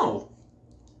 No.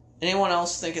 Anyone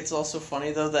else think it's also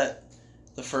funny, though, that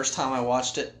the first time I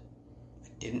watched it, I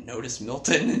didn't notice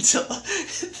Milton until...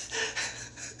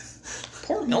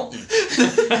 Poor Milton.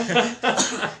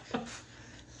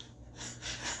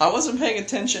 I wasn't paying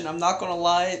attention, I'm not gonna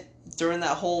lie, during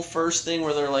that whole first thing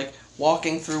where they're, like,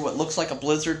 walking through what looks like a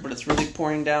blizzard, but it's really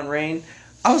pouring down rain.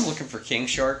 I was looking for King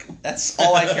Shark. That's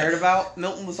all I cared about.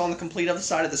 Milton was on the complete other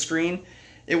side of the screen.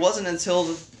 It wasn't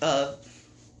until...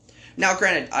 Now,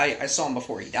 granted, I saw him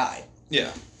before he died.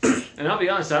 Yeah. And I'll be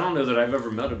honest, I don't know that I've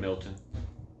ever met a Milton.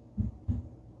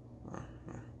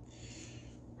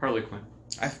 Harley Quinn.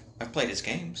 I've played his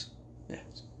games. Yeah.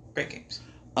 Great games.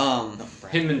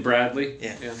 Him and Bradley.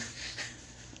 Yeah.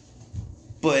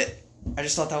 But I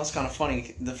just thought that was kind of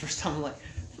funny. The first time I'm like,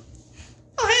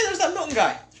 oh, hey, there's that Milton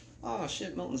guy. Oh,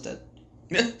 shit, Milton's dead.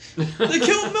 They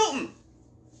killed Milton.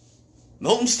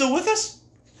 Milton's still with us?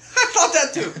 I thought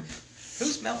that too.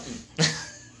 Who's Milton?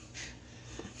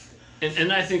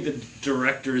 And I think the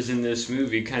directors in this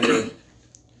movie kind of...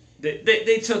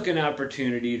 They took an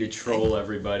opportunity to troll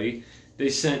everybody. They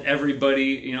sent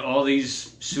everybody, all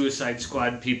these Suicide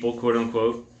Squad people, quote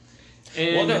unquote.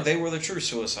 And, Well, no, they were the true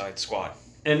Suicide Squad.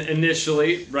 And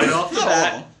initially, right off the Not all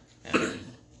bat, of them.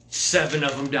 7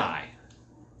 of them die.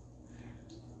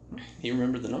 He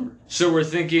remembered the number. So we're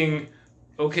thinking,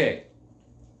 okay,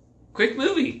 quick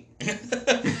movie.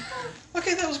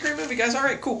 Okay, that was a great movie, guys. All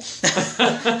right, cool.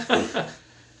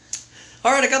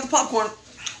 All right, I got the popcorn.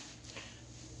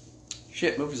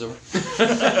 Shit, movie's over.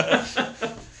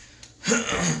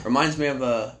 Reminds me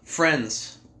of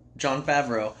Friends, Jon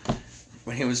Favreau,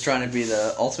 when he was trying to be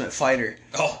the ultimate fighter.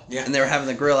 Oh, yeah. And they were having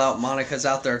the grill out. Monica's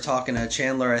out there talking to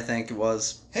Chandler, I think it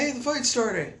was. Hey, the fight's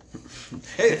starting.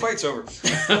 Hey, the fight's over.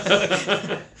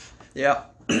 Yeah.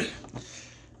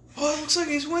 Oh, it looks like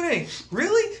he's winning.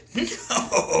 Really?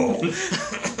 No.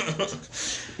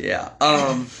 Yeah.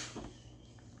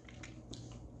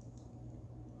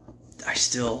 I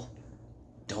still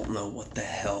don't know what the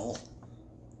hell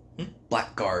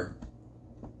Blackguard.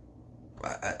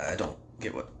 I don't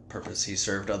get what purpose he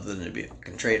served other than to be a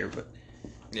fucking traitor, but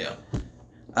Yeah.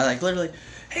 I like literally,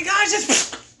 hey guys,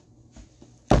 it's...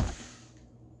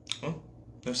 Well,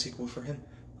 no sequel for him.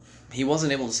 He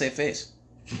wasn't able to save face.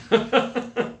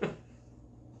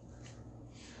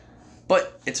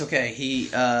 But It's okay. He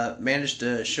managed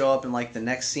to show up in like the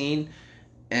next scene,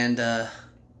 and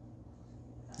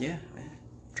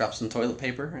dropped some toilet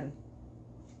paper and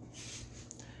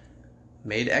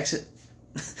made exit.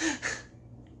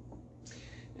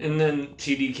 And then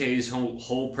TDK's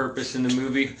whole purpose in the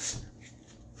movie: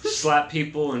 slap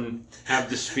people and have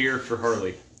the spear for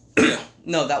Harley.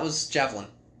 No, that was Javelin.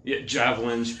 Yeah,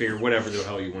 javelin, spear, whatever the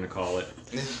hell you want to call it.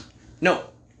 No,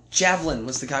 Javelin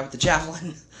was the guy with the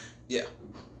javelin. Yeah.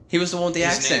 He was the one with the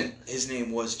accent. His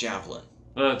name was Javelin.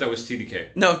 That was TDK.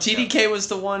 No, TDK was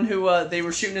the one who they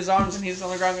were shooting his arms and he was on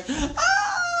the ground going, ah!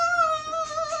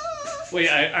 Wait,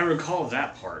 I recall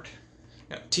that part.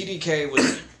 No, TDK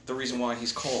was the reason why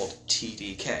he's called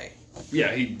TDK.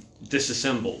 Yeah, he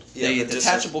disassembled. Yeah, the the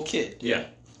detachable kid. Yeah.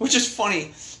 Which is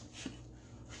funny.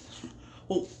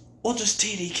 Well, what does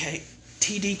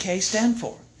TDK stand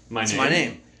for? It's my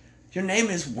name. Your name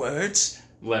is words?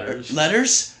 Letters.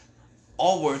 Letters?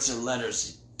 All words are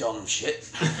letters, you dumb shit.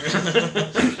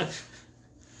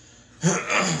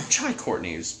 Jai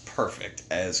Courtney is perfect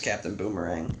as Captain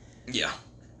Boomerang. Yeah.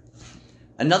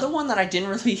 Another one that I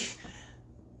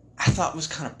thought was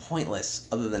kind of pointless,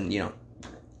 other than, to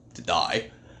die.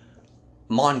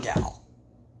 Mongal.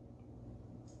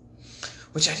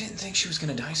 Which I didn't think she was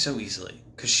going to die so easily.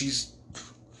 Because she's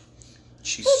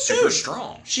Well, super dude,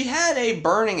 strong. She had a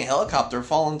burning helicopter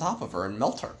fall on top of her and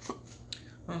melt her.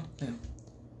 Oh, yeah.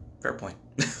 Fair point.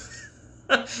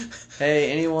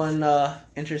 Hey, anyone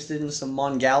interested in some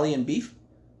Mongolian beef?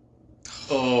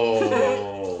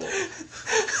 Oh.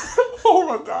 Oh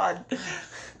my god.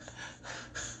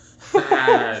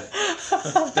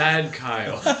 Bad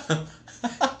Kyle.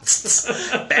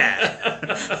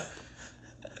 Bad.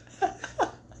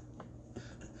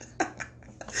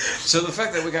 So the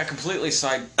fact that we got completely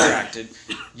sidetracked,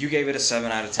 you gave it a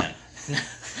 7 out of 10.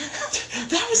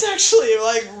 That was actually,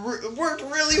 worked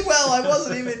really well. I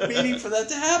wasn't even meaning for that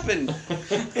to happen.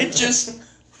 It just...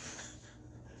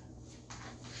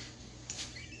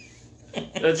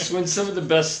 That's when some of the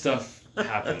best stuff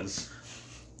happens.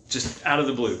 Just out of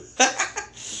the blue.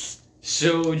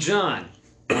 So, John,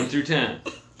 1 through 10.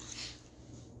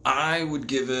 I would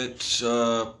give it...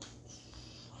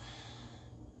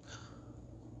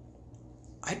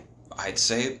 I'd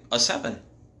say a 7.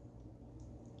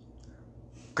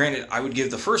 Granted, I would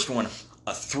give the first one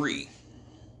a 3.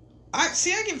 I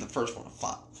give the first one a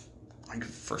 5. I give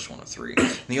the first one a 3.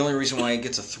 The only reason why it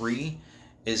gets a 3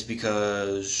 is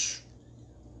because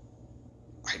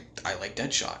I like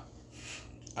Deadshot.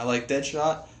 I like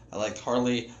Deadshot. I liked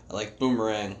Harley. I like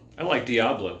Boomerang. I like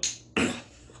Diablo.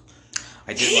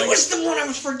 He was the one I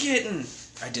was forgetting.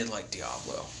 I did like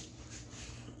Diablo.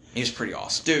 He was pretty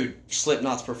awesome. Dude,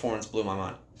 Slipknot's performance blew my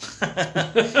mind.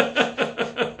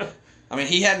 I mean,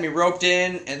 he had me roped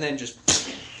in and then just...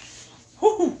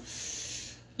 Whoo!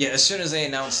 Yeah, as soon as they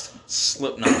announced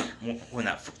Slipknot, when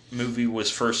that movie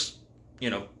was first,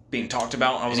 being talked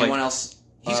about, I was Anyone else?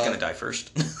 He's gonna die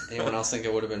first. Anyone else think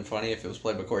it would have been funny if it was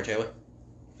played by Corey Taylor?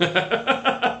 Yeah,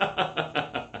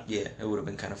 it would have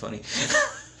been kind of funny.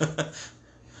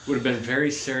 Would have been very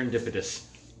serendipitous.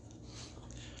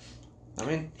 I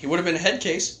mean, he would have been a head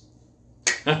case.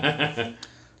 But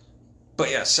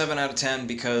yeah, 7 out of 10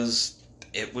 because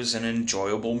it was an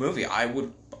enjoyable movie. I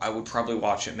would probably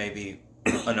watch it maybe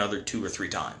another 2 or 3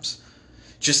 times,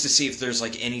 just to see if there's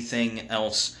anything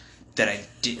else that I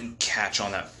didn't catch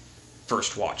on that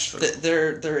first watch through.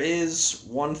 There is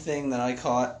one thing that I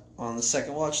caught on the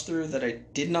second watch through that I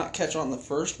did not catch on the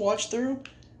first watch through,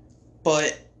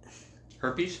 but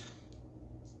Herpes?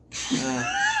 I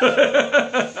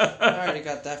already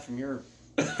got that from your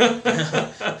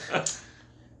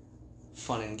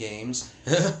fun and games.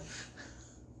 I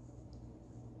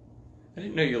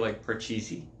didn't know you liked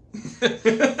Parcheesi.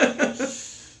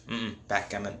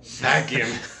 Backgammon.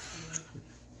 Backgammon.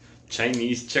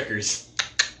 Chinese checkers.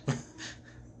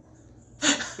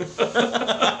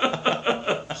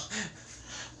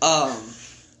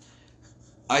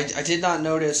 I did not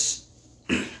notice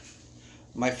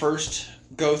my first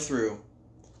go through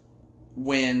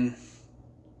when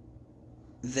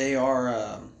they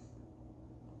are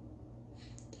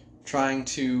trying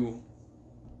to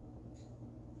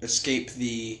escape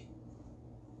the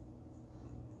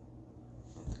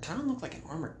kind of looked like an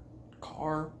armored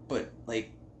car, but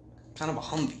kind of a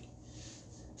Humvee.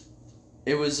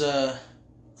 It was the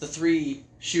 3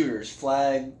 shooters,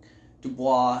 Flag,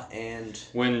 Dubois, and...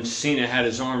 When Cena had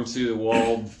his arm through the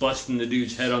wall, busting the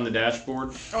dude's head on the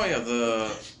dashboard. Oh yeah,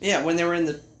 Yeah, when they were in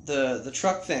the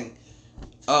truck thing.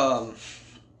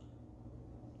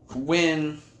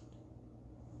 When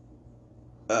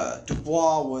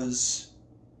Dubois was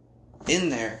in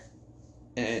there,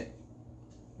 and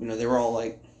they were all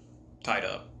like Tied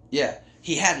up. Yeah,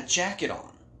 he had a jacket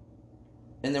on.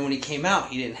 And then when he came out,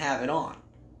 he didn't have it on.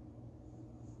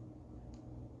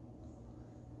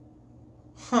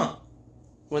 Huh.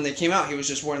 When they came out, he was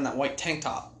just wearing that white tank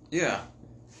top. Yeah.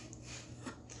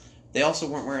 They also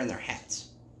weren't wearing their hats.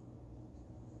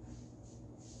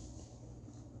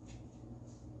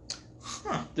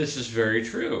 Huh. This is very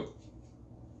true.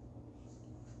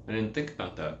 I didn't think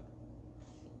about that.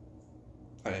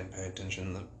 I didn't pay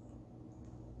attention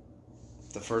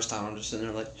the first time. I'm just sitting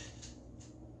there like,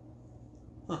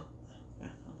 huh. Yeah.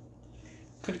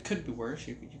 Could be worse.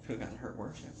 You could have gotten hurt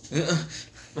worse. Yeah.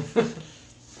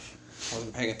 I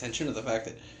wasn't paying attention to the fact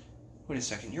that, wait a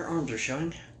second, your arms are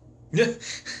showing. Yeah.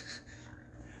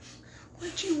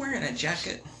 Weren't you wearing a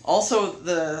jacket? Also,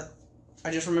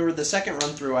 I just remembered the second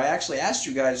run through. I actually asked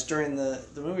you guys during the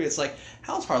movie. It's like,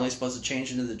 how's Harley supposed to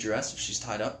change into the dress if she's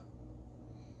tied up?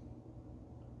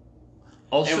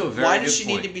 Also, and very why good does she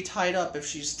point. need to be tied up if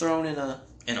she's thrown in a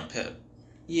pit?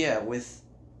 Yeah, with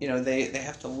they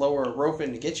have to lower a rope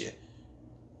in to get you.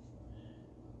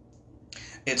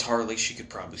 It's Harley. She could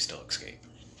probably still escape.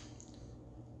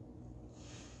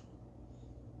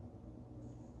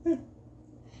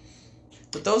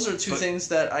 But those are two things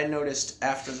that I noticed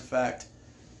after the fact.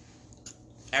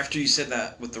 After you said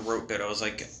that with the rope bit, I was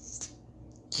like,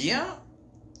 yeah.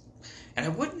 And I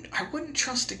wouldn't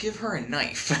trust to give her a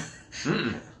knife.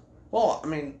 Well, I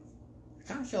mean, I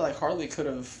kind of feel like Harley could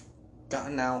have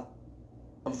gotten out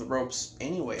of the ropes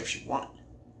anyway if she wanted.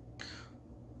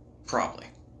 Probably.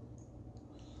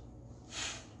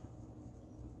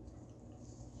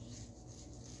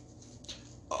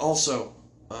 Also,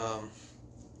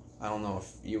 I don't know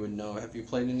if you would know. Have you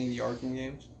played any of the Arkham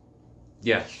games?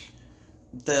 Yes.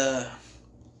 The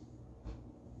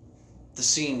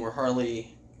scene where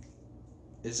Harley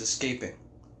is escaping.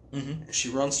 Mm-hmm. She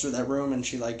runs through that room and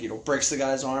she breaks the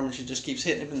guy's arm and she just keeps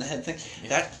hitting him in the head thing.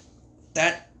 Yeah.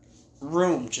 That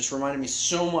room just reminded me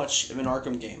so much of an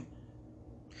Arkham game.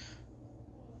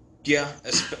 Yeah,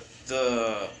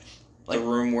 the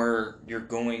room where you're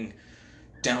going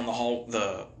down the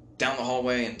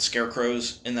hallway and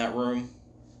Scarecrow's in that room,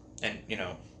 and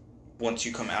once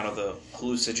you come out of the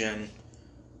hallucinogen,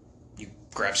 you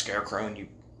grab Scarecrow and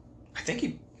I think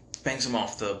he bangs him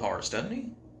off the bars, doesn't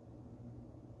he?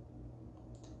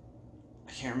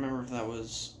 I can't remember if that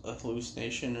was a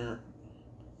hallucination or...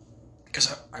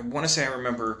 Because I want to say I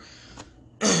remember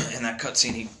in that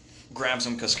cutscene he grabs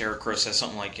him because Scarecrow says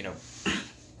something like,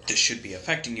 this should be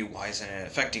affecting you, why isn't it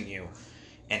affecting you?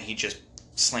 And he just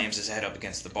slams his head up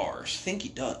against the bars. I think he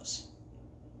does.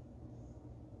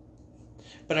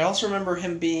 But I also remember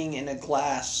him being in a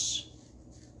glass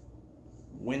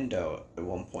window at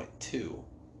one point, too.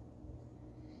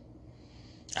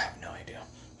 I have no idea.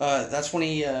 That's when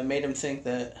he made him think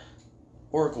that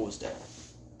Oracle was dead.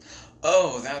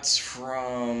 Oh, that's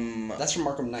from... That's from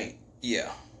Arkham Knight.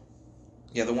 Yeah.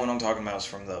 Yeah, the one I'm talking about is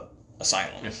from the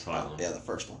Asylum. Yeah, the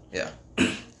first one. Yeah.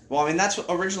 Well, I mean, that's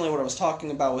originally what I was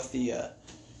talking about with the...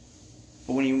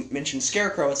 But when you mentioned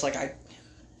Scarecrow, it's like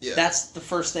Yeah. That's the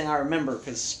first thing I remember,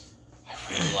 because I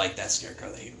really like that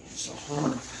Scarecrow. He was so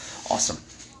awesome.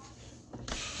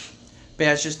 But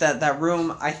yeah, it's just that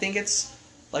room, I think it's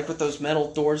like with those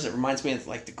metal doors, it reminds me of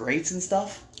like the grates and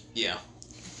stuff. Yeah.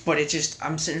 But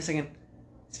I'm sitting there thinking,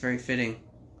 it's very fitting.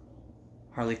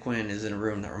 Harley Quinn is in a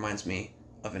room that reminds me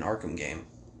of an Arkham game,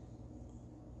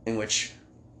 in which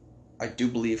I do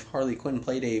believe Harley Quinn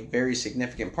played a very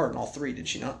significant part in all three, did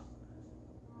she not?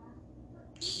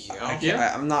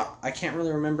 Yeah. I can't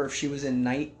really remember if she was in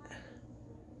Night.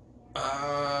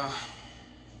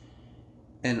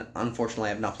 And unfortunately, I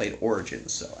have not played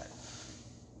Origins, so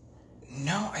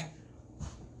No,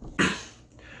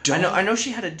 I know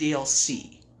she had a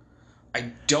DLC.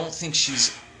 I don't think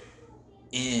she's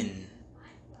in,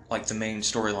 like, the main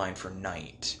storyline for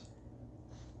Night.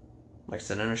 Like I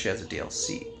said, I know she has a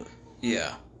DLC.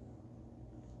 Yeah.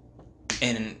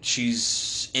 And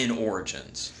she's in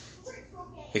Origins.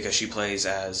 Because she plays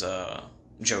as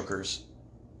Joker's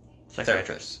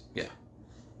therapist. Yeah.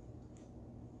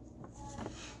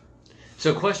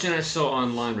 So, a question I saw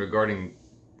online regarding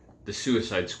the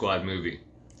Suicide Squad movie.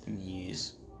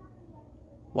 Yes.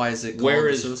 Why is it called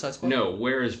the Suicide Squad? No,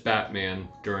 where is Batman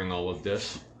during all of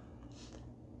this?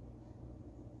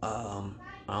 I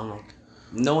don't know.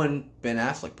 Knowing Ben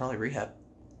Affleck, probably rehab.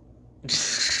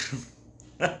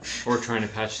 Or trying to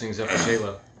patch things up with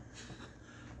J-Lo.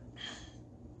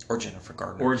 Or Jennifer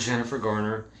Garner. Or Jennifer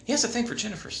Garner. He has a thing for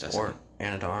Jennifer's, doesn't Or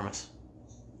Anna de Armas.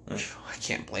 I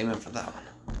can't blame him for that one.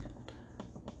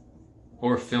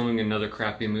 Or filming another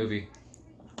crappy movie.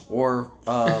 Or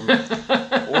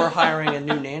or hiring a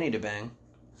new nanny to bang.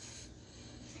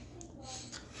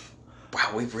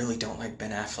 Wow, we really don't like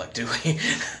Ben Affleck, do we?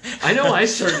 I know I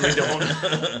certainly don't.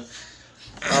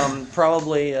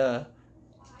 Probably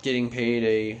getting paid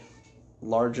a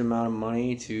large amount of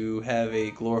money to have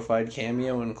a glorified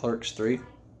cameo in Clerks 3.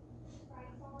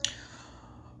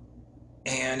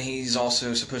 And he's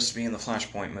also supposed to be in the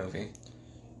Flashpoint movie.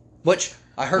 Which,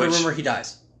 I heard a rumor he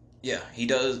dies. Yeah, he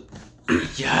does.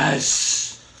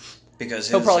 Yes! Because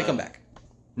He'll probably come back.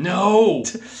 No!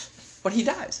 But he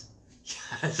dies.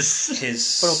 Yes!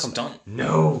 His But he'll come stunt...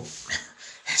 No!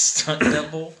 His stunt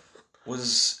double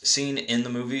was seen in the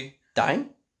movie. Dying?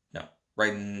 No,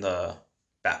 right in the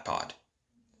Bat Pod.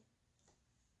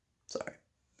 Sorry.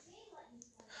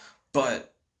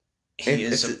 But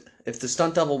if the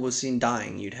stunt double was seen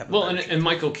dying, you'd have. And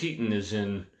Michael Keaton is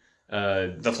in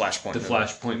the Flashpoint.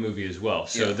 Flashpoint movie as well.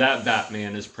 So that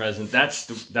Batman is present.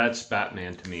 That's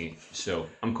Batman to me. So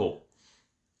I'm cool.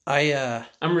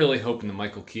 I'm really hoping the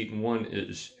Michael Keaton one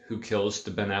is who kills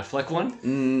the Ben Affleck one.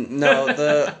 No,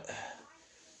 the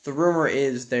rumor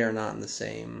is they are not in the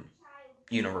same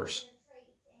universe.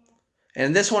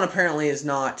 And this one apparently is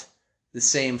not the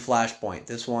same Flashpoint.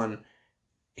 This one,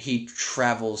 he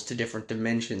travels to different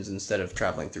dimensions instead of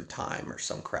traveling through time or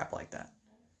some crap like that.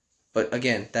 But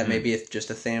again, that may be just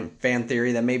a fan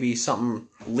theory. That may be something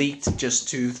leaked just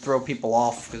to throw people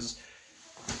off. Because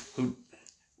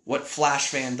what Flash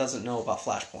fan doesn't know about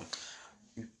Flashpoint?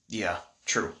 Yeah,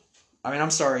 true. I mean,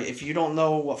 I'm sorry. If you don't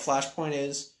know what Flashpoint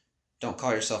is, don't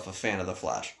call yourself a fan of the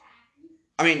Flash.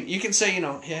 I mean, you can say,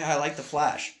 yeah, I like the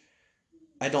Flash.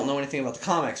 I don't know anything about the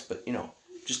comics, but,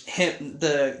 just him,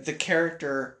 the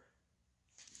character,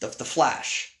 the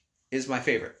Flash is my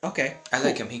favorite. Okay. I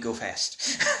like him. He go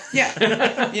fast. Yeah.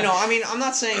 I mean, I'm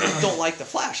not saying don't like the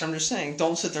Flash. I'm just saying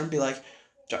don't sit there and be like,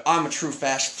 I'm a true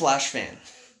Flash fan.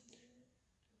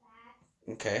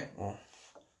 Okay, well,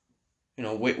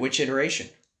 which iteration?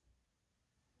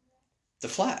 The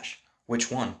Flash.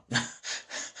 Which one?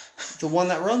 The one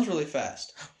that runs really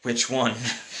fast. Which one?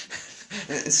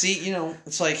 See,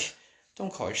 it's like,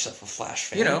 don't call yourself a Flash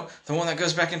fan. The one that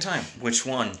goes back in time. Which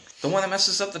one? The one that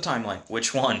messes up the timeline.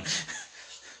 Which one?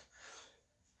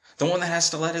 The one that has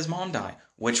to let his mom die.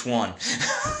 Which one?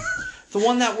 The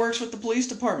one that works with the police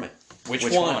department. Which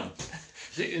one?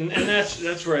 See, and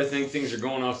that's where I think things are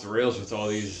going off the rails with all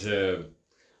these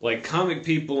like comic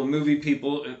people and movie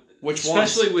people.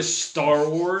 Especially with Star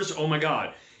Wars. Oh my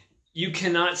God. You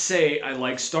cannot say I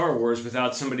like Star Wars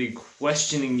without somebody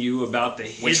questioning you about the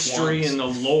history and the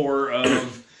lore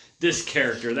of this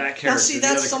character, that character. Now, see,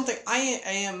 that's something. I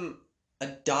am a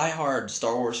diehard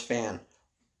Star Wars fan,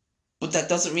 but that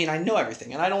doesn't mean I know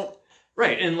everything, and I don't.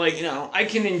 Right, and I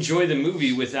can enjoy the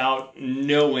movie without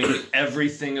knowing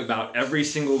everything about every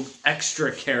single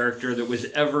extra character that was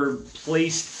ever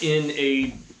placed in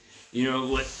a,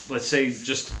 let's say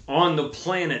just on the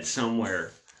planet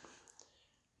somewhere.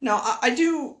 Now, I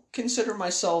do consider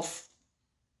myself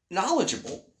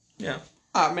knowledgeable. Yeah.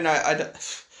 I mean,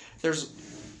 there's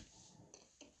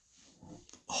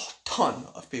a ton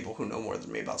of people who know more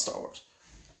than me about Star Wars.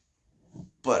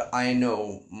 But I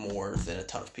know more than a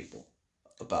ton of people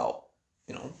about,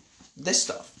 this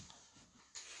stuff.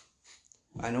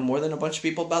 I know more than a bunch of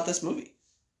people about this movie.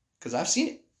 Because I've seen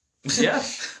it. Yeah.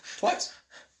 Twice.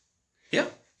 Yeah.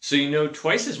 So you know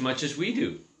twice as much as we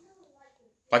do.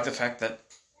 Like the fact that,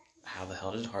 how the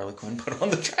hell did Harley Quinn put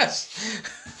on the dress?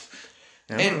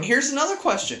 And here's another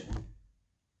question.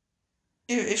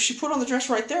 If she put on the dress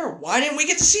right there, why didn't we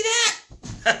get to see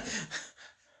that?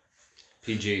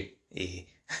 PG.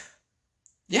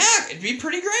 Yeah, it'd be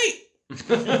pretty great.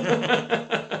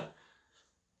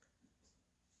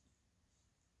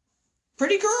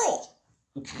 Pretty girl.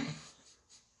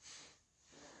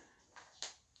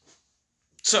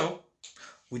 So,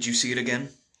 would you see it again?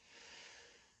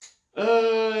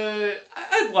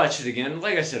 I'd watch it again.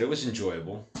 Like I said, it was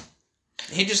enjoyable.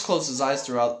 He just closed his eyes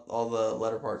throughout all the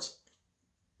letter parts.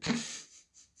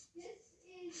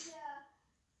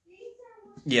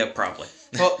 Yeah, probably.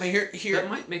 Well, but here That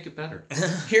might make it better.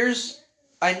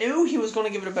 I knew he was going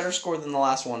to give it a better score than the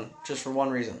last one, just for one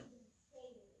reason.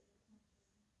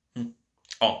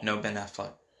 Oh, no Ben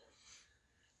Affleck.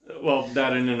 Well,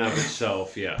 that in and of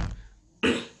itself, yeah.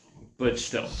 But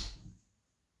still.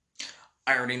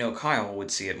 I already know Kyle would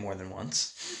see it more than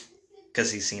once.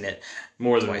 Because he's seen it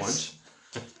More than twice. once.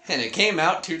 And it came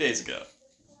out 2 days ago.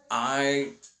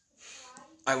 I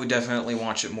would definitely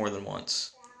watch it more than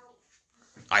once.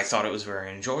 I thought it was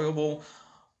very enjoyable.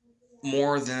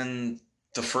 More than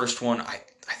the first one. I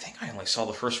think I only saw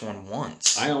the first one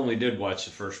once. I only did watch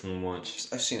the first one once.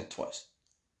 I've seen it twice.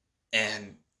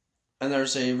 And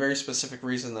there's a very specific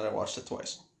reason that I watched it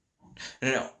twice.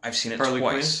 no, I've seen it Harley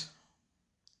twice.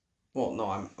 Well, no,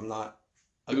 I'm not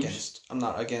Oops. against. I'm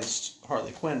not against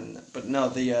Harley Quinn, but no,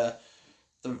 the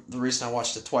reason I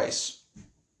watched it twice,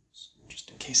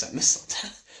 just in case I missed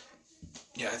something.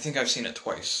 Yeah, I think I've seen it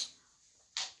twice.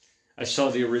 I saw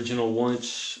the original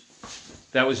once.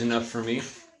 That was enough for me.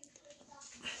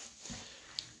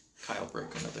 Kyle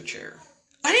broke another chair.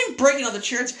 I didn't break another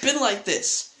chair. It's been like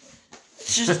this.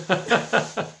 It's just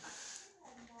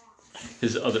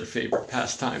His other favorite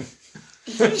pastime.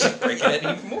 Just break it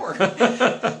even more.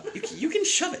 you can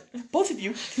shove it. Both of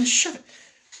you can shove it.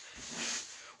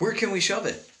 Where can we shove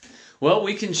it? Well,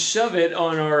 we can shove it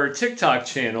on our TikTok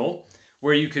channel,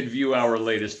 where you could view our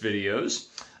latest videos.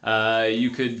 You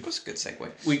could. That's a good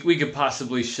segue. We could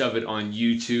possibly shove it on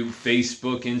YouTube,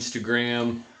 Facebook,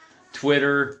 Instagram,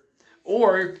 Twitter,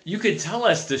 or you could tell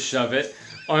us to shove it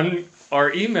on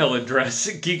our email address,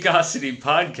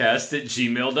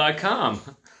 geekositypodcast@gmail.com.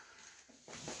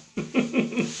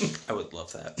 I would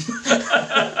love that.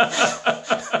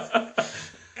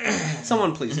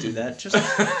 Someone please do that.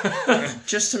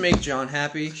 Just to make John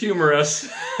happy. Humor us.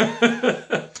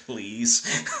 Please.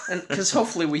 And because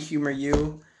hopefully we humor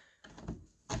you.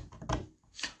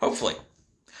 Hopefully.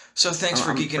 So thanks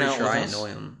for geeking out with I us. annoy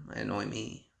him. I annoy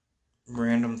me.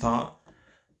 Random thought.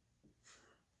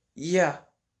 Yeah.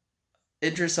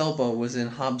 Idris Elba was in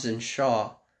Hobbs and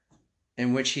Shaw,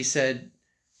 in which he said,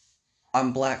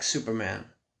 "I'm Black Superman."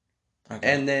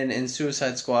 Okay. And then in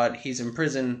Suicide Squad, he's in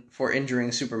prison for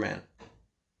injuring Superman.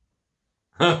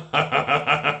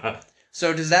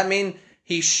 So does that mean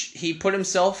he put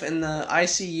himself in the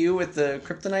ICU with the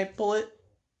kryptonite bullet?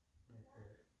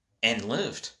 And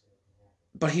lived.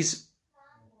 But he's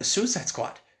a Suicide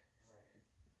Squad.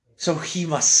 So he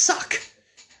must suck.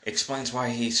 Explains why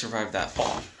he survived that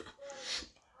fall.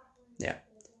 Yeah.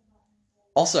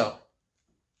 Also,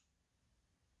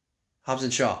 Hobbs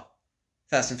and Shaw,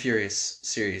 Fast and Furious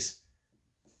series,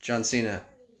 John Cena,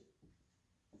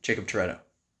 Jacob Toretto.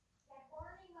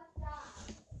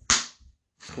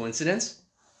 Coincidence?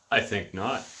 I think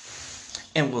not.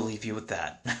 And we'll leave you with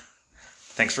that.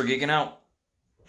 Thanks for geeking out.